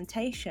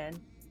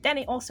representation. Then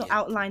it also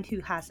outlined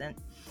who hasn't.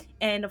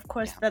 And of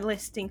course, the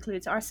list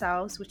includes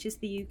ourselves, which is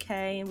the UK,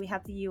 and we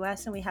have the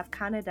US, and we have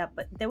Canada.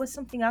 But there was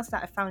something else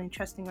that I found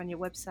interesting on your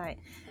website,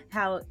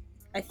 how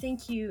I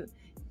think you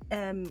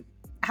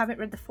haven't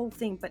read the full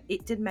thing, but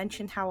it did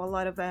mention how a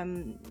lot of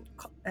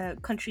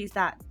countries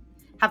that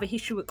have a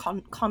history with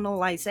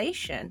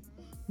colonization,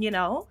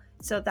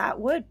 so that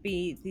would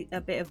be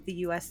a bit of the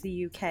US,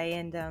 the UK,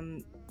 and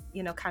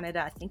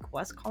Canada, I think,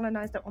 was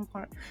colonized at one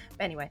point.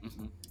 But anyway,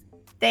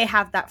 they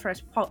have that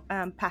first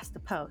past the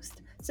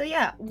post. So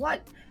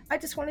I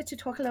just wanted to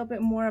talk a little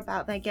bit more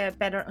about get a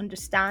better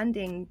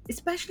understanding,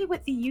 especially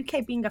with the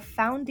UK being a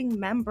founding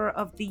member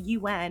of the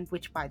UN,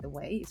 which, by the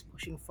way, is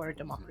pushing for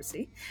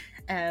democracy.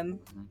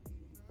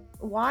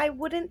 Why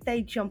wouldn't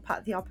they jump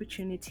at the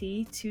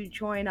opportunity to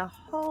join a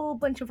whole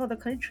bunch of other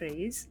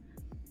countries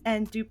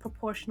and do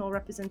proportional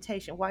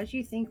representation? Why do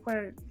you think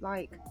we're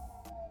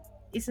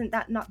isn't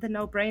that not the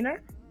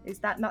no-brainer? Is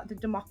that not the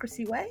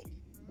democracy way?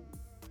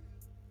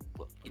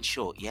 Well, in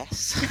short,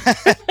 yes.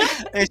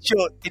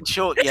 in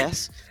short,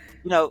 yes.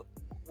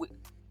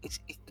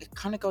 It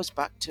kind of goes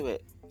back to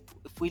it.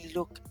 If we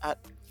look at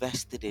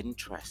vested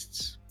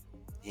interests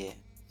here,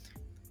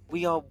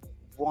 we are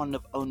one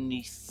of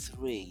only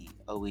 3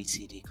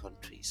 OECD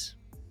countries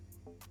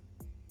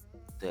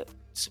that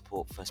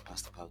support first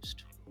past the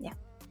post. Yeah.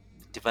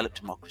 Developed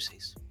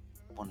democracies,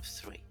 one of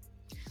 3.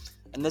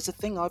 And there's a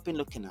thing I've been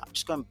looking at,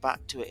 just going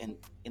back to it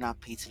in our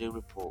Peterloo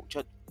report, which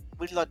I'd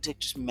really like to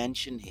just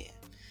mention here.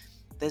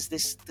 There's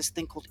this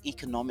thing called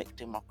economic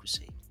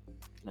democracy.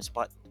 It's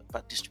about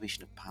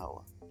distribution of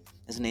power.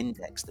 There's an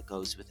index that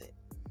goes with it.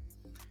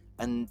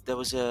 And there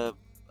was a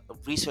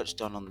research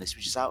done on this,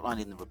 which is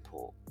outlined in the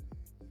report.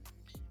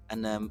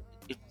 And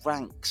it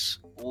ranks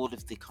all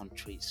of the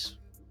countries,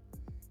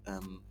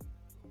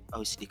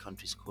 OECD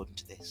countries, according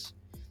to this.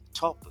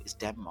 Top is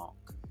Denmark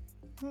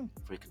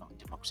for economic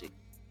democracy.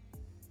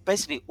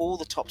 Basically, all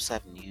the top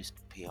 7 used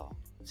PR,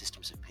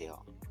 systems of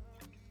PR.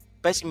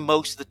 Basically,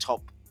 most of the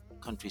top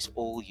countries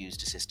all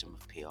used a system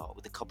of PR,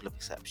 with a couple of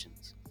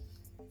exceptions: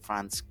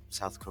 France,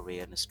 South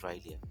Korea, and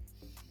Australia.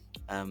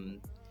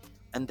 And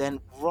then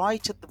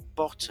right at the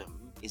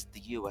bottom is the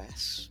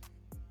US,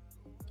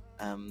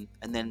 and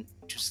then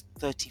just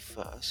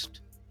 31st,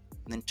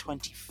 and then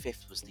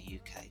 25th was the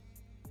UK.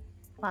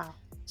 Wow.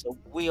 So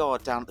we are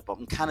down at the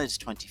bottom. Canada's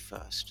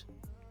 21st.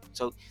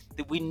 So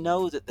we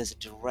know that there's a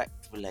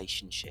direct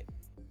relationship.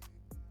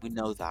 We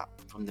know that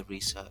from the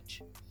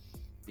research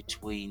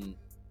between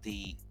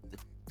the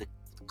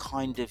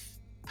kind of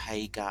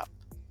pay gap,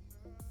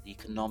 the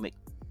economic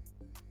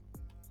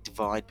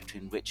divide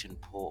between rich and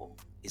poor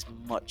is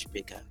much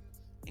bigger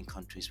in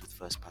countries with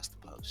first past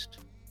the post.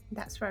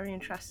 That's very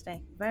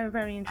interesting. Very,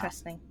 very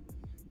interesting.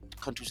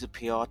 Countries with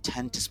PR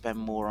tend to spend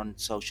more on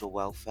social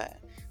welfare.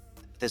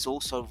 There's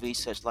also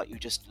research, like you were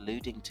just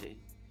alluding to,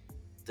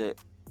 that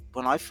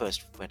when I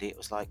first read it, it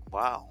was like,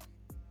 wow,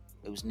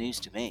 it was news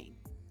to me,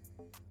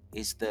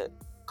 is that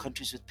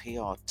countries with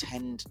PR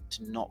tend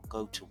to not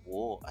go to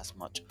war as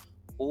much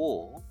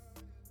or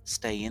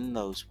stay in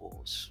those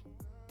wars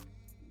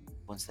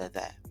once they're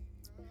there.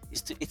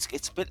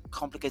 It's a bit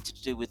complicated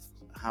to do with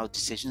how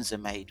decisions are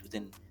made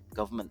within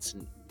governments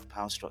and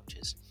power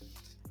structures.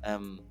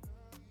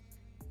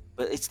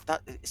 But it's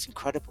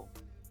incredible.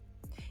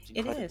 It's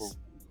incredible. It is.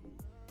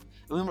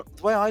 I mean,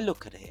 the way I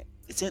look at it,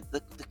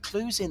 the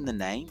clue's in the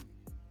name.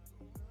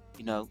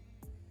 You know,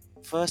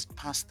 first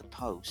past the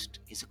post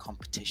is a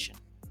competition.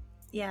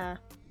 Yeah.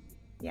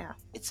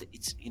 It's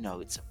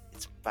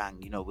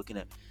bang. You know, we're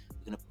gonna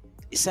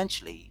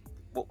essentially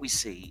what we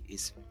see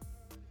is,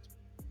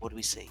 what do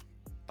we see?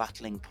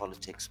 Battling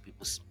politics.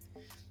 People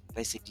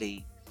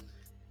basically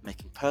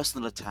making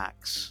personal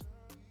attacks.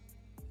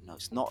 You know,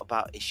 it's not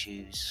about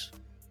issues.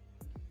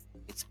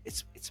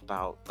 It's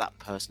about that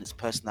person. It's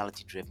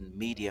personality driven,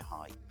 media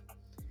hype,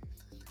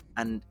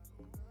 and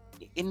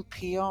in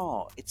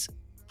PR, it's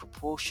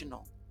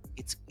proportional.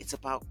 It's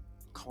about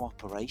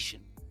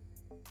cooperation.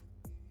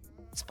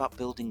 It's about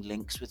building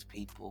links with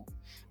people.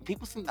 And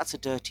people think that's a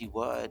dirty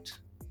word,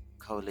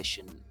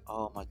 coalition.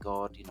 Oh my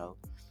God, you know,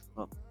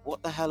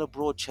 what the hell are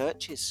broad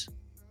churches?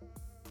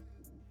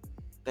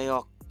 They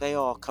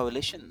are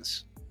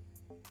coalitions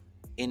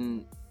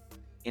in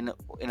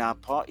our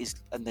parties,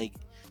 and they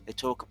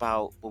talk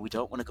about, well, we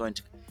don't want to go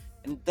into,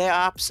 and they're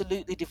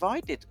absolutely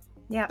divided.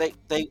 Yeah.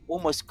 They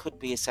almost could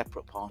be a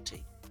separate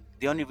party.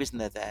 The only reason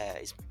they're there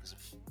is because of,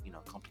 you know,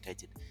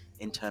 complicated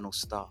internal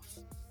stuff.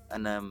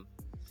 And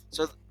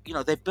so, you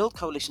know, they build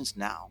coalitions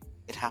now.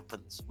 It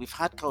happens. We've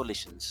had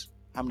coalitions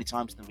how many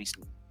times in the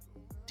recent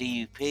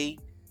DUP, the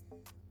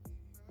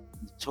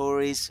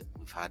Tories.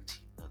 We've had,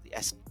 you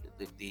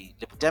know, the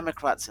Liberal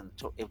Democrats, and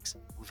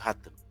we've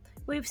had them.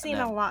 We've seen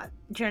a lot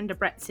during the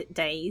Brexit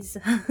days.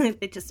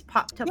 They just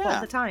popped up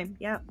all the time.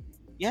 Yeah.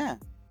 Yeah.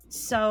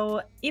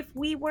 So if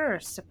we were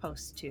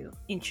supposed to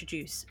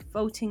introduce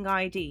voting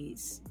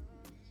IDs,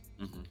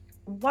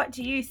 what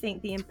do you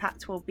think the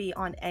impact will be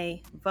on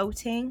A,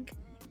 voting,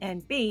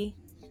 and B,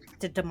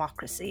 the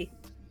democracy,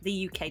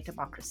 the UK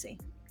democracy?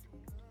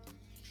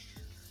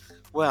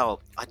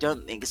 Well, I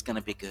don't think it's going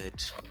to be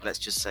good. Let's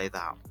just say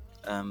that.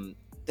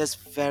 There's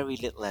very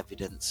little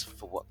evidence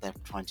for what they're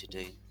trying to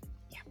do.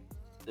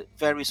 Yeah.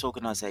 Various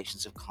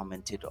organisations have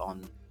commented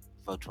on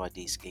voter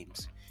ID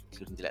schemes,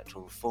 including the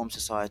Electoral Reform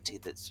Society,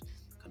 that's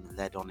kind of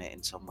led on it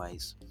in some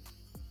ways.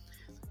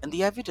 And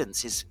the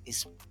evidence is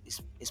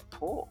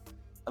poor.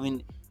 I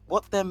mean,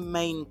 what their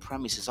main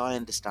premise, as I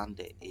understand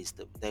it, is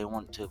that they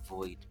want to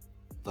avoid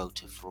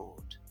voter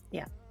fraud.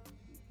 Yeah.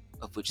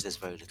 Of which there's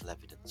very little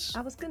evidence.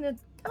 I was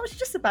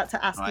just about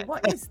to ask you,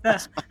 what is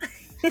the...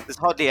 There's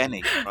hardly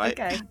any, right?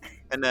 Okay.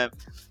 And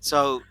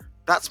so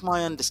that's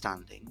my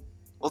understanding.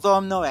 Although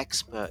I'm no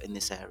expert in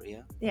this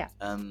area. Yeah.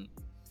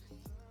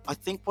 I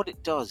think what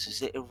it does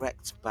is it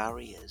erects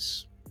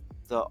barriers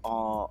that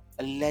are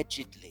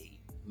allegedly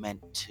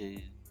meant to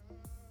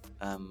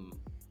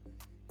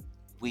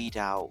weed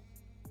out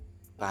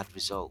bad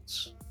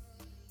results.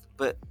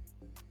 But,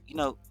 you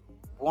know,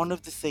 one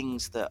of the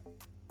things that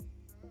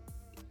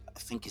I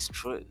think is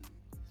true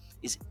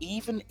is,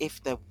 even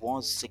if there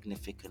was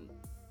significant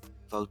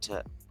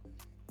voter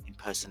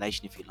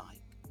impersonation, if you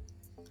like,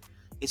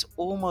 it's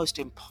almost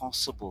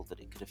impossible that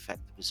it could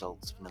affect the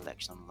results of an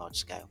election on a large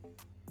scale.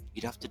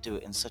 You'd have to do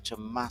it in such a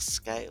mass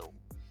scale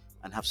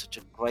and have such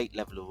a great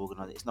level of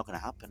organisation. It's not going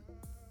to happen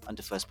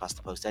under first past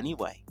the post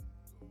anyway.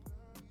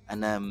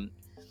 And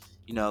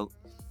you know,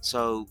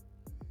 so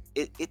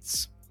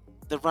it's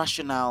the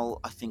rationale,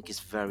 I think, is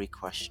very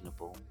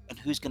questionable. And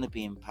who's going to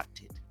be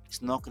impacted?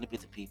 It's not going to be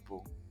the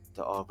people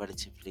that are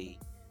relatively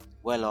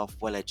well off,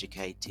 well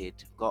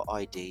educated, got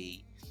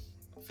ID,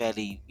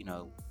 fairly, you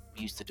know,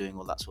 used to doing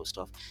all that sort of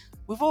stuff.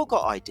 We've all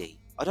got ID.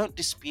 I don't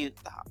dispute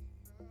that.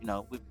 You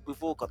know,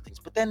 we've all got things.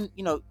 But then,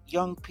 you know,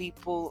 young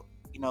people,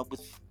 you know,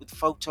 with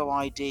photo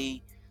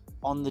ID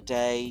on the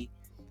day,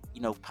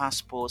 you know,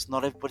 passports.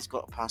 Not everybody's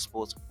got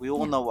passports. We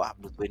all know what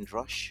happened with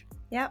Windrush.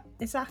 Yeah,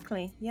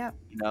 exactly. Yeah.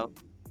 You know,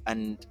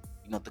 and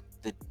you know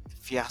the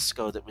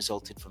fiasco that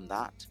resulted from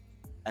that,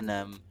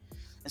 and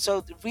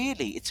so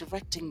really it's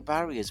erecting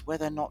barriers where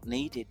they're not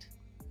needed,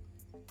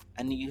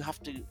 and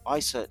I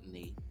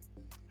certainly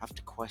have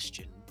to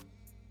question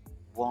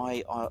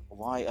why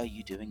are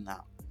you doing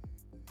that?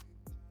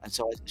 And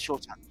so the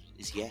short answer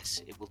is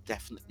yes, it will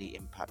definitely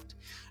impact.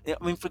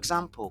 I mean, for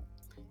example,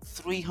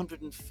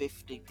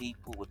 350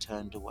 people were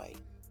turned away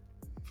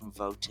from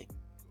voting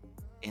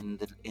in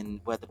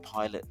where the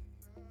pilot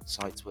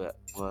sites were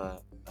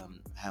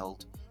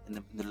held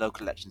in the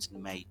local elections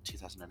in May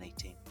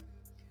 2018.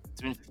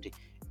 350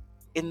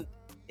 in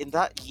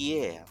that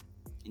year,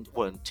 in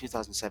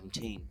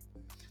 2017,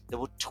 there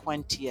were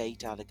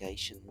 28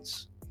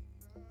 allegations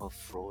of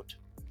fraud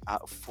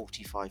out of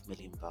 45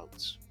 million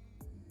votes,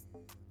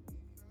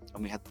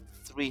 and we had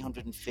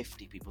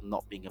 350 people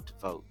not being able to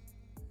vote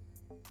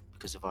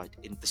because of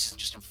this is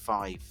just in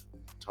 5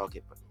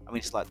 target. I mean,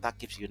 it's like that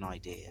gives you an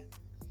idea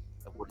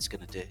of what it's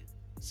going to do.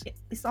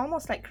 It's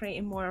almost like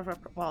creating more of a,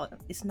 well,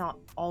 it's not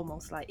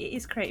almost like, it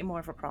is creating more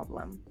of a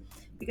problem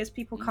because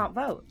people can't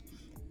vote.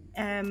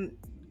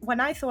 When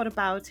I thought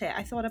about it,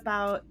 I thought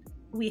about,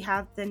 we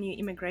have the new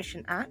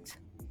Immigration Act,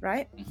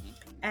 right?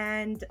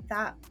 And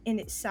that in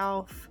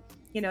itself,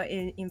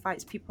 it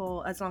invites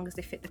people as long as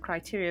they fit the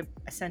criteria,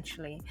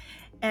 essentially.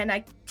 And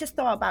I just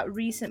thought about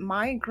recent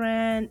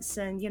migrants,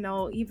 and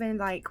even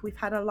like we've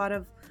had a lot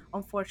of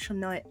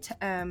unfortunate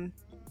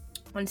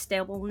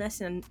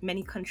unstableness in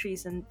many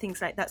countries and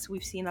things like that, so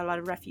we've seen a lot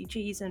of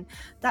refugees and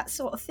that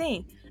sort of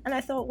thing. And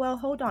I thought, well,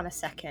 hold on a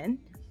second,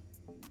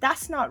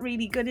 that's not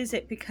really good, is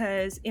it?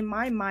 Because in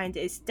my mind,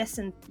 it's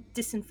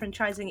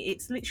disenfranchising.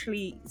 It's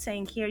literally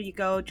saying, here you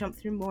go, jump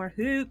through more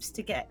hoops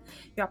to get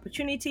your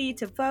opportunity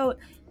to vote.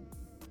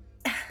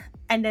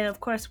 And then, of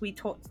course,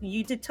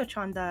 you did touch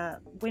on the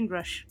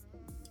Windrush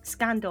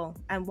scandal,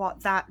 and what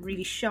that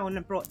really shown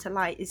and brought to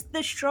light is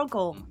the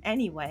struggle,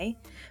 anyway,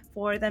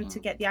 for them to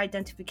get the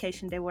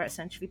identification they were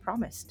essentially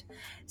promised.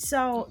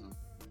 So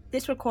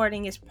this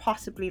recording is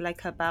possibly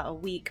like about a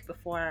week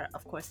before,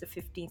 of course, the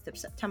 15th of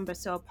September.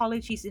 So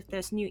apologies if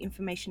there's new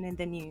information in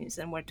the news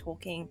and we're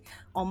talking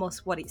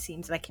almost what it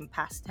seems like in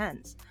past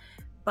tense.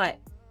 But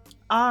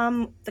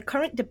the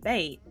current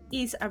debate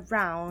is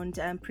around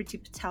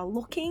Priti Patel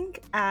looking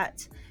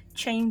at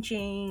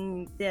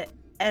changing the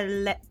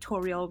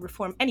electoral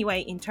reform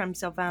anyway, in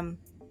terms of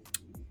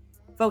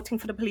voting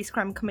for the police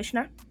crime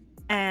commissioner,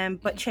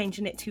 but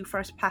changing it to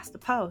first past the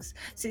post.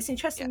 So it's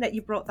interesting that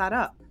you brought that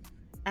up.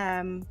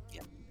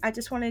 I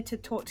just wanted to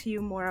talk to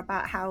you more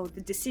about how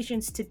the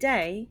decisions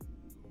today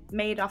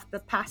made off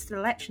the past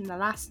election, the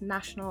last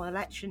national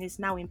election, is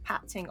now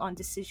impacting on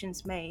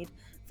decisions made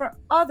for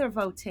other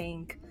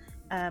voting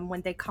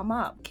when they come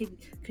up.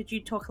 Could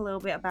you talk a little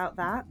bit about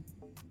that?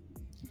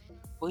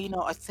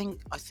 Well, I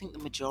think the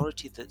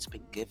majority that's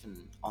been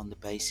given on the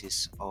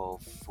basis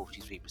of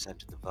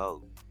 43% of the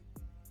vote,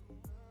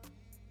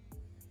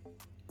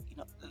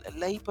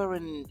 Labour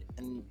and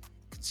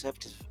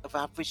Conservatives have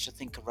averaged, I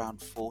think, around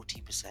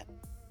 40%.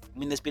 I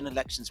mean, there's been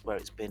elections where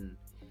it's been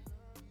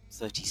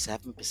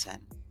 37%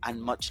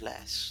 and much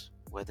less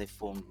where they've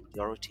formed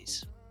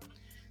majorities.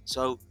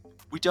 So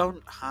we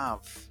don't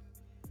have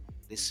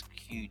this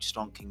huge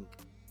stonking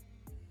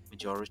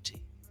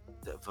majority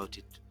that have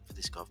voted for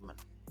this government.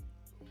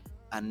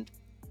 And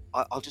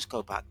I'll just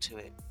go back to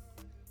it.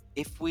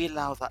 If we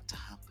allow that to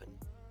happen,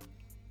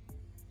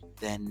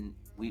 then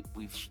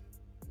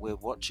we're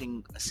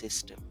watching a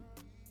system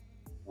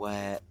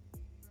where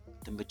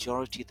the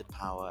majority of the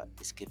power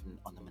is given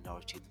on the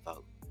minority of the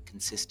vote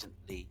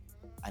consistently,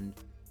 and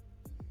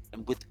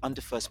with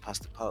under first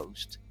past the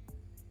post,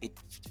 it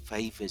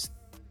favours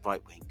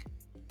right wing.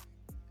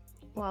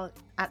 Well,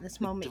 at this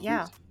moment,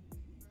 Well,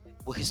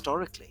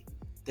 historically,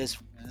 there's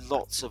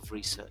lots of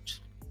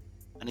research,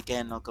 and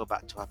again, I'll go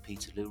back to our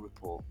Peterloo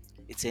report.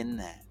 It's in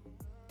there.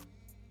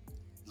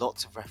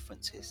 Lots of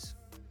references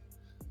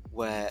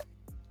where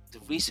the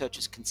research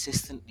has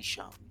consistently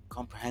shown,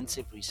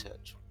 comprehensive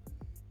research,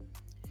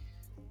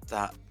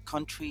 that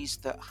countries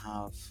that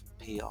have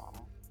PR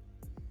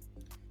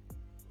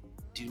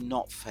do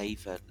not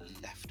favour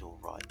left or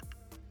right.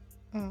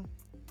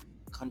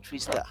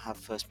 Countries that have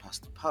first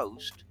past the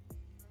post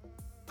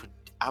could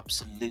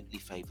absolutely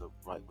favour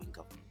right-wing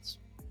governments,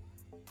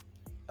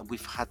 and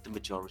we've had the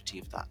majority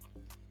of that.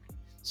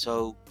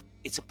 So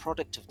it's a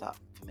product of that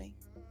for me.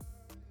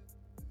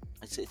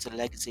 It's a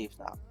legacy of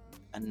that,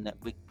 and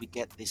we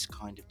get this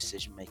kind of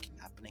decision making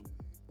happening.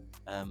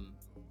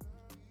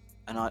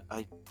 And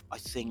I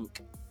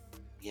think,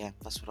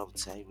 that's what I would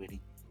say,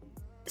 really.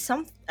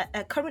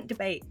 A current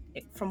debate,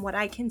 from what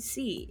I can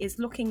see, is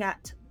looking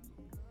at,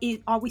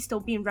 are we still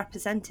being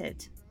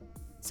represented?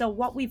 So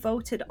what we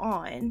voted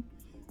on,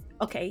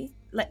 okay,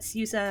 let's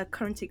use a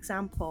current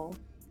example.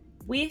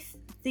 With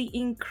the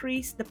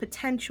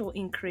potential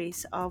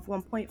increase of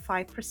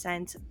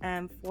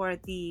 1.5% for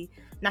the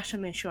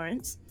national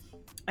insurance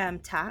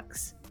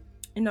tax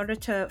in order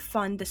to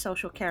fund the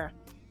social care,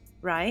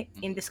 right,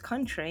 in this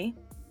country,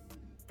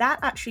 that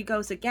actually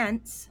goes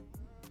against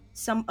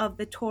some of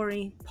the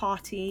Tory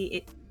party.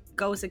 It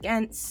goes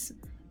against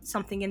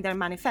something in their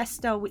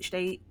manifesto, which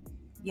they,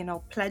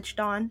 pledged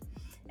on.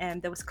 And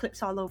there was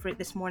clips all over it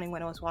this morning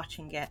when I was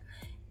watching it.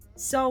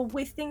 So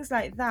with things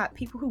like that,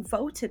 people who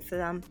voted for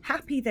them,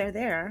 happy they're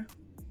there,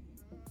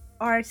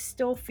 are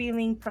still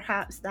feeling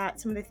perhaps that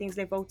some of the things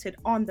they voted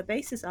on the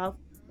basis of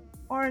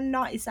are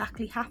not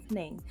exactly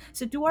happening.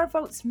 So do our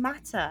votes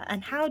matter?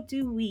 And how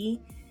do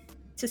we,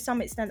 to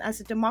some extent,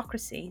 as a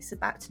democracy, so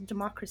back to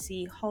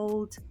democracy,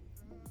 hold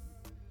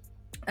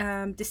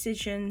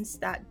decisions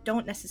that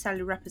don't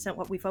necessarily represent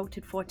what we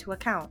voted for to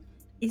account?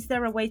 Is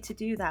there a way to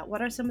do that?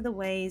 What are some of the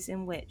ways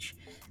in which,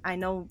 I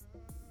know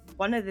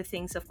one of the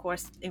things, of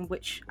course, in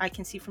which I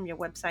can see from your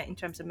website in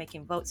terms of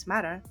making votes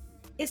matter,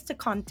 is to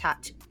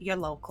contact your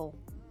local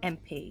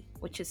MP,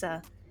 which is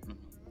a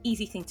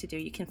easy thing to do.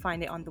 You can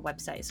find it on the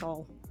website. It's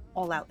all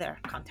out there,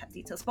 contact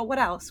details. But what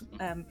else,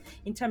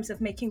 in terms of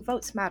making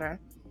votes matter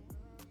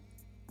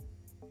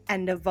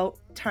and the vote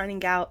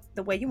turning out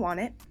the way you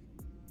want it,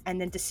 and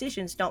then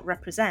decisions don't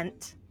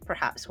represent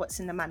perhaps what's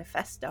in the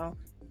manifesto?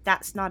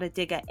 That's not a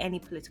dig at any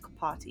political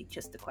party,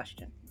 just a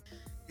question.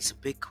 It's a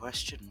big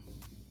question.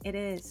 It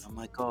is. Oh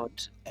my God.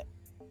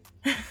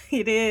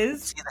 It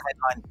is.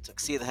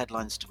 See the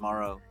headlines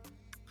tomorrow.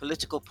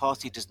 Political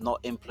party does not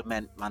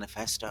implement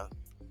manifesto.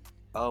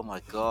 Oh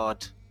my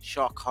God.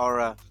 Shock,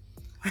 horror.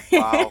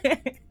 Wow.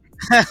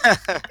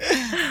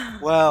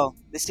 Well,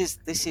 this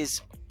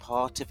is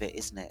part of it,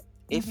 isn't it?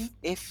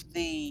 If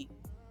the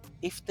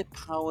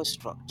power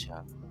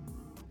structure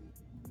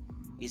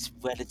is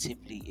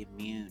relatively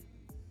immune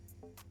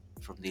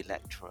from the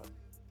electorate,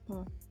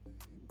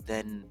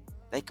 then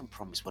they can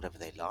promise whatever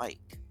they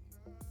like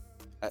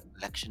at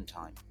election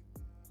time.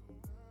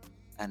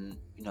 And,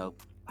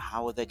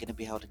 how are they going to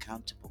be held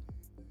accountable?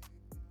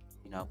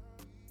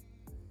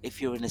 If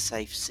you're in a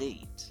safe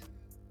seat,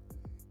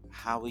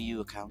 how are you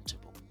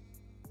accountable?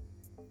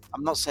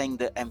 I'm not saying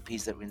that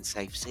MPs that are in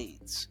safe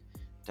seats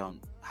don't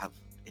have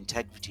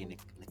integrity and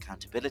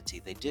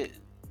accountability. They do.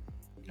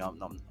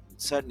 I'm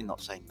certainly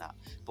not saying that.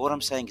 But what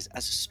I'm saying is,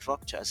 as a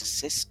structure, as a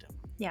system,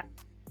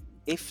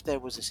 if there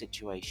was a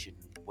situation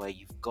where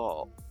you've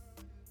got,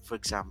 for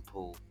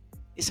example,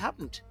 it's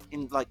happened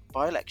in like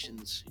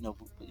by-elections,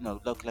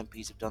 local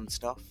MPs have done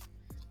stuff,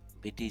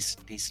 be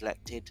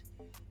deselected,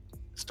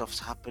 stuff's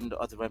happened,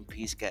 other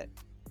MPs get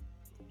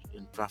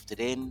drafted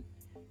in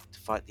to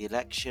fight the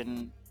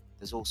election,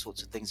 there's all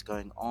sorts of things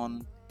going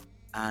on,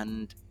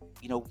 and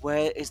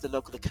where is the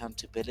local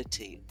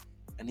accountability?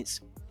 And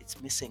it's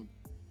missing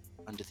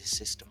under this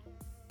system.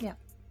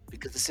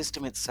 Because the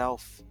system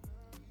itself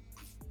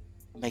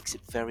makes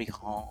it very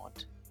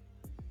hard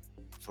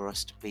for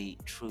us to be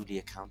truly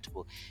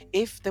accountable.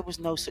 If there was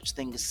no such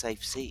thing as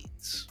safe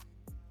seats,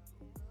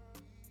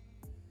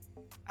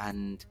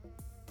 and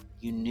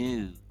you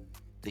knew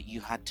that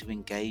you had to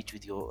engage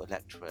with your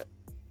electorate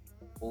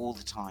all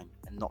the time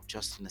and not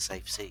just in a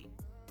safe seat,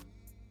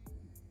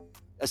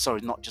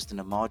 not just in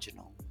a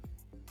marginal,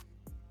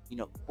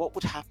 what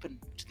would happen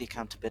to the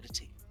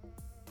accountability?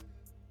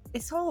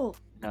 It's all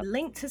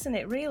linked, isn't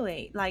it,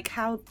 really? Like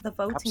how the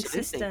voting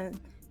system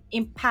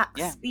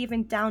impacts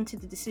even down to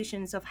the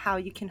decisions of how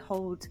you can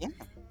hold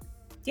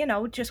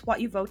just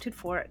what you voted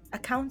for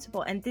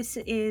accountable. And this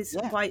is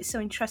why it's so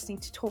interesting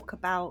to talk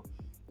about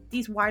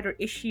these wider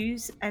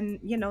issues, and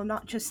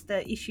not just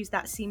the issues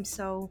that seem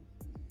so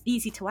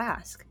easy to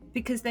ask,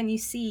 because then you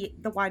see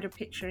the wider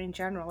picture in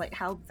general, like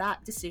how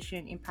that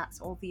decision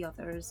impacts all the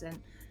others and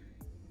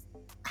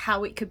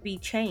how it could be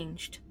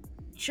changed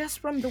just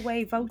from the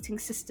way voting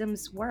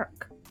systems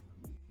work.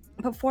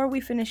 Before we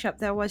finish up,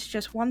 there was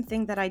just one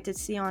thing that I did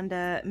see on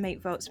the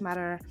Make Votes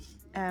Matter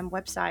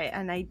website,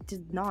 and I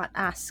did not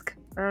ask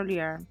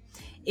earlier.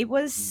 It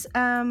was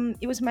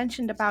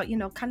mentioned about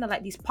kind of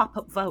like these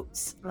pop-up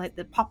votes, like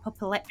the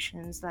pop-up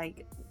elections.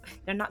 Like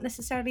they're not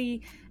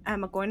necessarily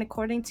going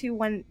according to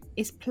when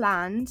it's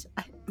planned.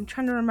 I'm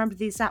trying to remember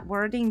the exact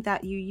wording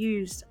that you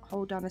used.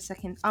 Hold on a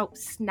second.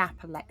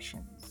 Snap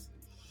elections.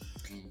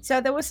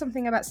 So there was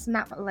something about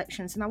snap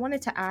elections, and I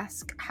wanted to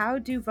ask, how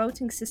do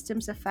voting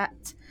systems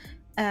affect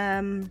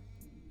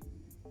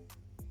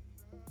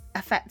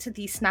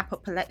these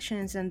snap-up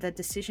elections and the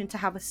decision to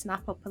have a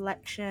snap-up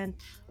election?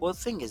 Well, the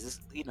thing is,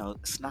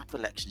 snap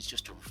election is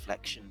just a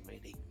reflection,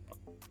 really,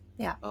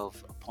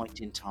 of a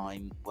point in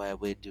time where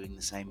we're doing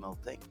the same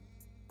old thing.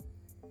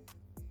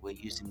 We're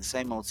using the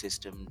same old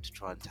system to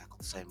try and tackle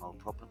the same old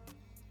problem.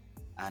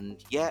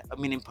 And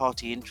in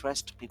party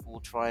interest, people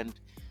will try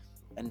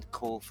and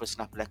call for a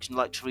snap election,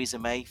 like Theresa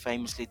May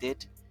famously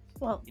did.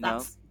 Well,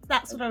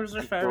 that's what I was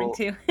referring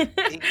to.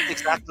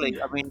 Exactly.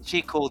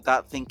 She called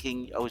that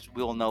thinking,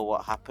 we all know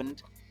what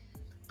happened.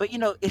 But,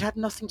 it had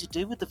nothing to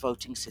do with the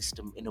voting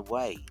system in a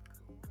way,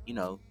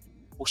 Well,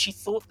 she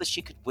thought that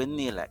she could win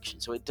the election,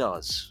 so it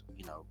does,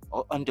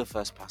 under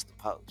first past the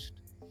post.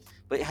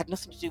 But it had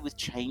nothing to do with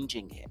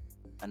changing it.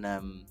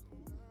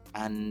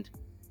 And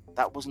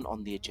that wasn't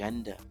on the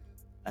agenda.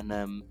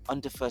 And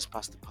under first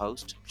past the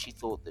post, she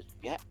thought that,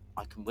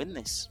 I can win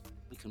this.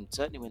 We can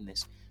certainly win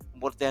this.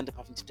 And what did they end up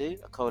having to do?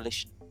 A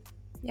coalition.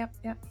 Yep.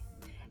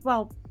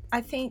 Well, I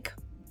think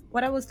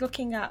what I was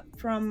looking at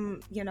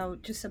from,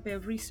 just a bit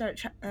of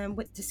research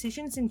with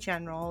decisions in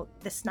general,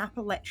 the snap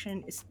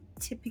election is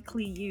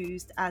typically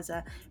used as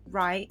a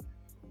right.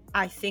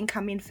 I think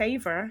I'm in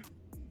favor.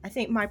 I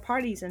think my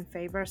party's in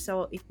favor.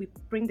 So if we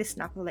bring the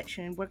snap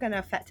election, we're going to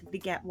effectively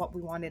get what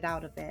we wanted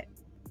out of it.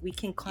 we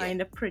can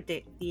kind of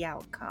predict the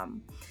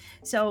outcome.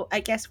 So I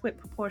guess with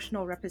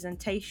proportional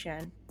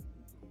representation,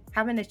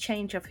 having a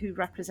change of who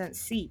represents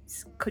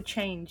seats could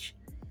change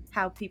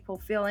how people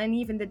feel, and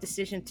even the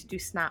decision to do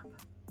snap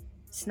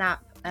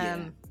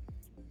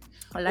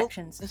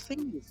elections. Well, the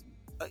thing is,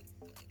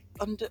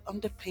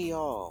 under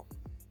PR,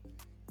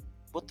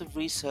 what the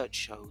research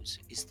shows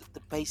is that the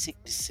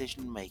basic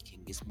decision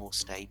making is more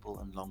stable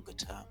and longer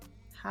term.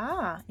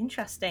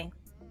 Interesting.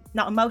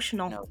 Not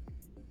emotional. No,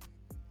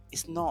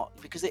 it's not,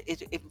 because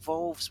it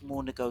involves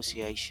more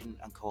negotiation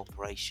and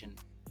cooperation,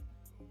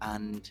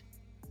 and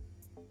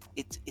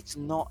it's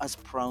not as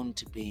prone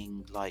to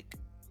being like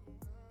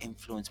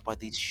influenced by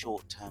these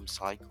short-term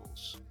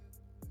cycles.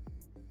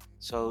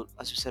 So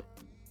as we said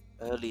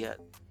earlier,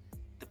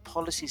 the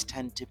policies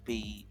tend to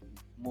be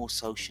more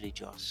socially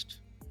just.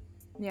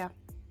 Yeah.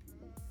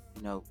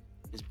 You know,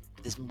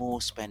 there's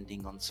more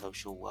spending on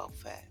social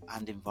welfare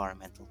and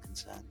environmental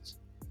concerns,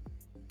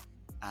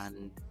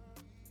 and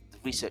the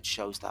research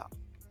shows that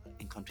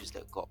in countries that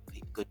have got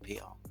good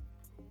PR.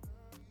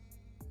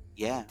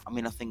 Yeah, I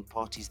mean, I think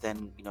parties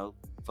then,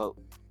 vote,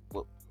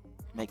 will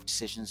make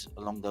decisions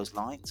along those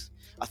lines.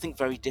 I think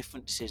very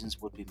different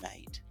decisions would be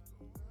made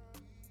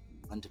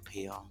under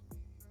PR,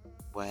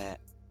 where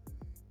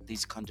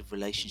these kind of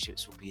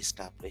relationships will be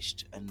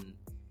established, and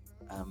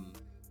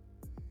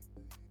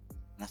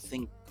I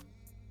think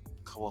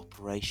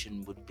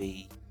cooperation would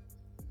be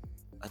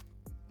a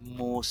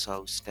more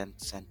so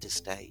center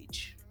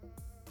stage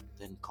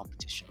than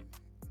competition.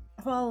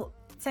 Well,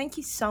 thank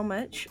you so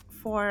much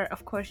for,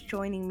 of course,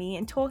 joining me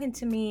and talking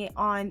to me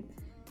on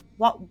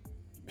what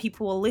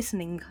people are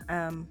listening.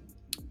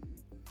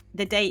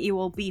 The day it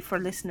will be for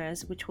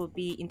listeners, which will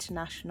be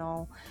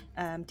International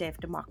Day of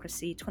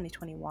Democracy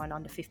 2021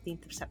 on the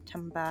 15th of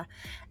September.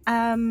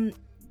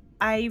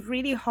 I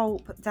really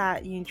hope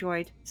that you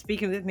enjoyed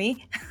speaking with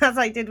me as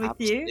I did with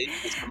Absolutely. you.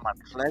 It's been my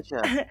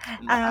pleasure. It's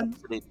been my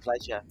absolute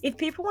pleasure. If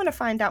people want to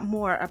find out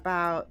more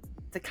about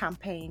the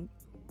campaign,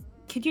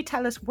 could you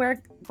tell us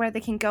where they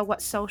can go, what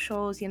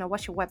socials,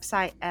 what's your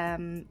website,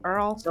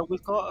 Earl? So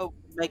we've got a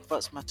Make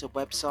Votes Matter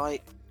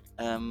website,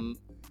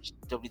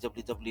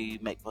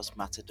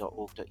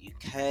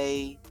 www.makevotes.org.uk.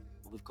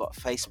 We've got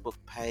a Facebook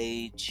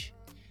page.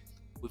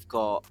 We've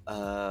got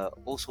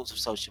all sorts of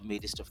social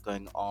media stuff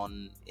going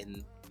on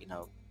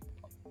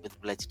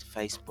related to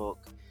Facebook.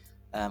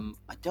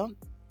 I don't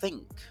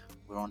think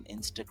we're on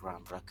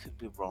Instagram, but I could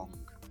be wrong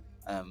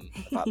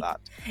about that.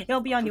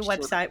 It'll be on your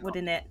website,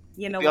 wouldn't it?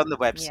 It'll be on the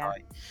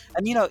website. Yeah.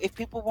 And if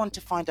people want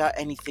to find out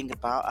anything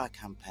about our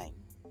campaign,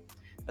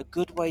 a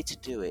good way to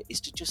do it is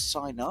to just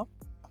sign up.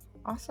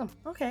 Awesome.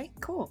 Okay,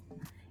 cool.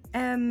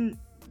 If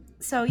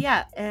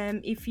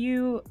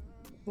you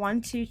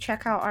want to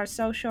check out our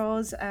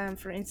socials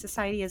for In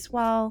Society as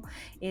well,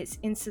 it's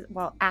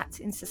at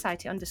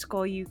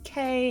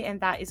InSociety_UK, and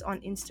that is on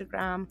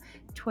Instagram,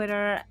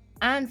 Twitter,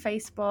 and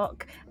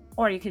Facebook,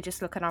 or you could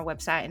just look on our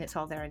website and it's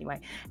all there anyway.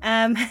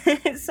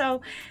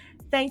 So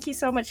thank you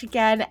so much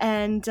again,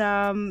 and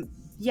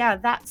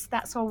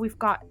that's all we've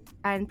got.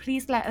 And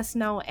please let us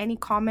know any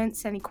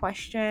comments, any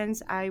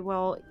questions. I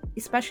will,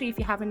 especially if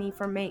you have any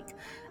for Make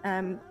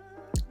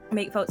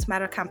Votes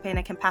Matter campaign,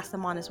 I can pass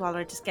them on as well,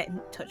 or just get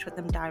in touch with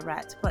them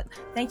direct. But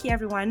thank you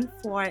everyone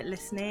for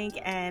listening,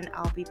 and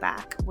I'll be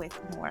back with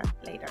more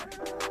later.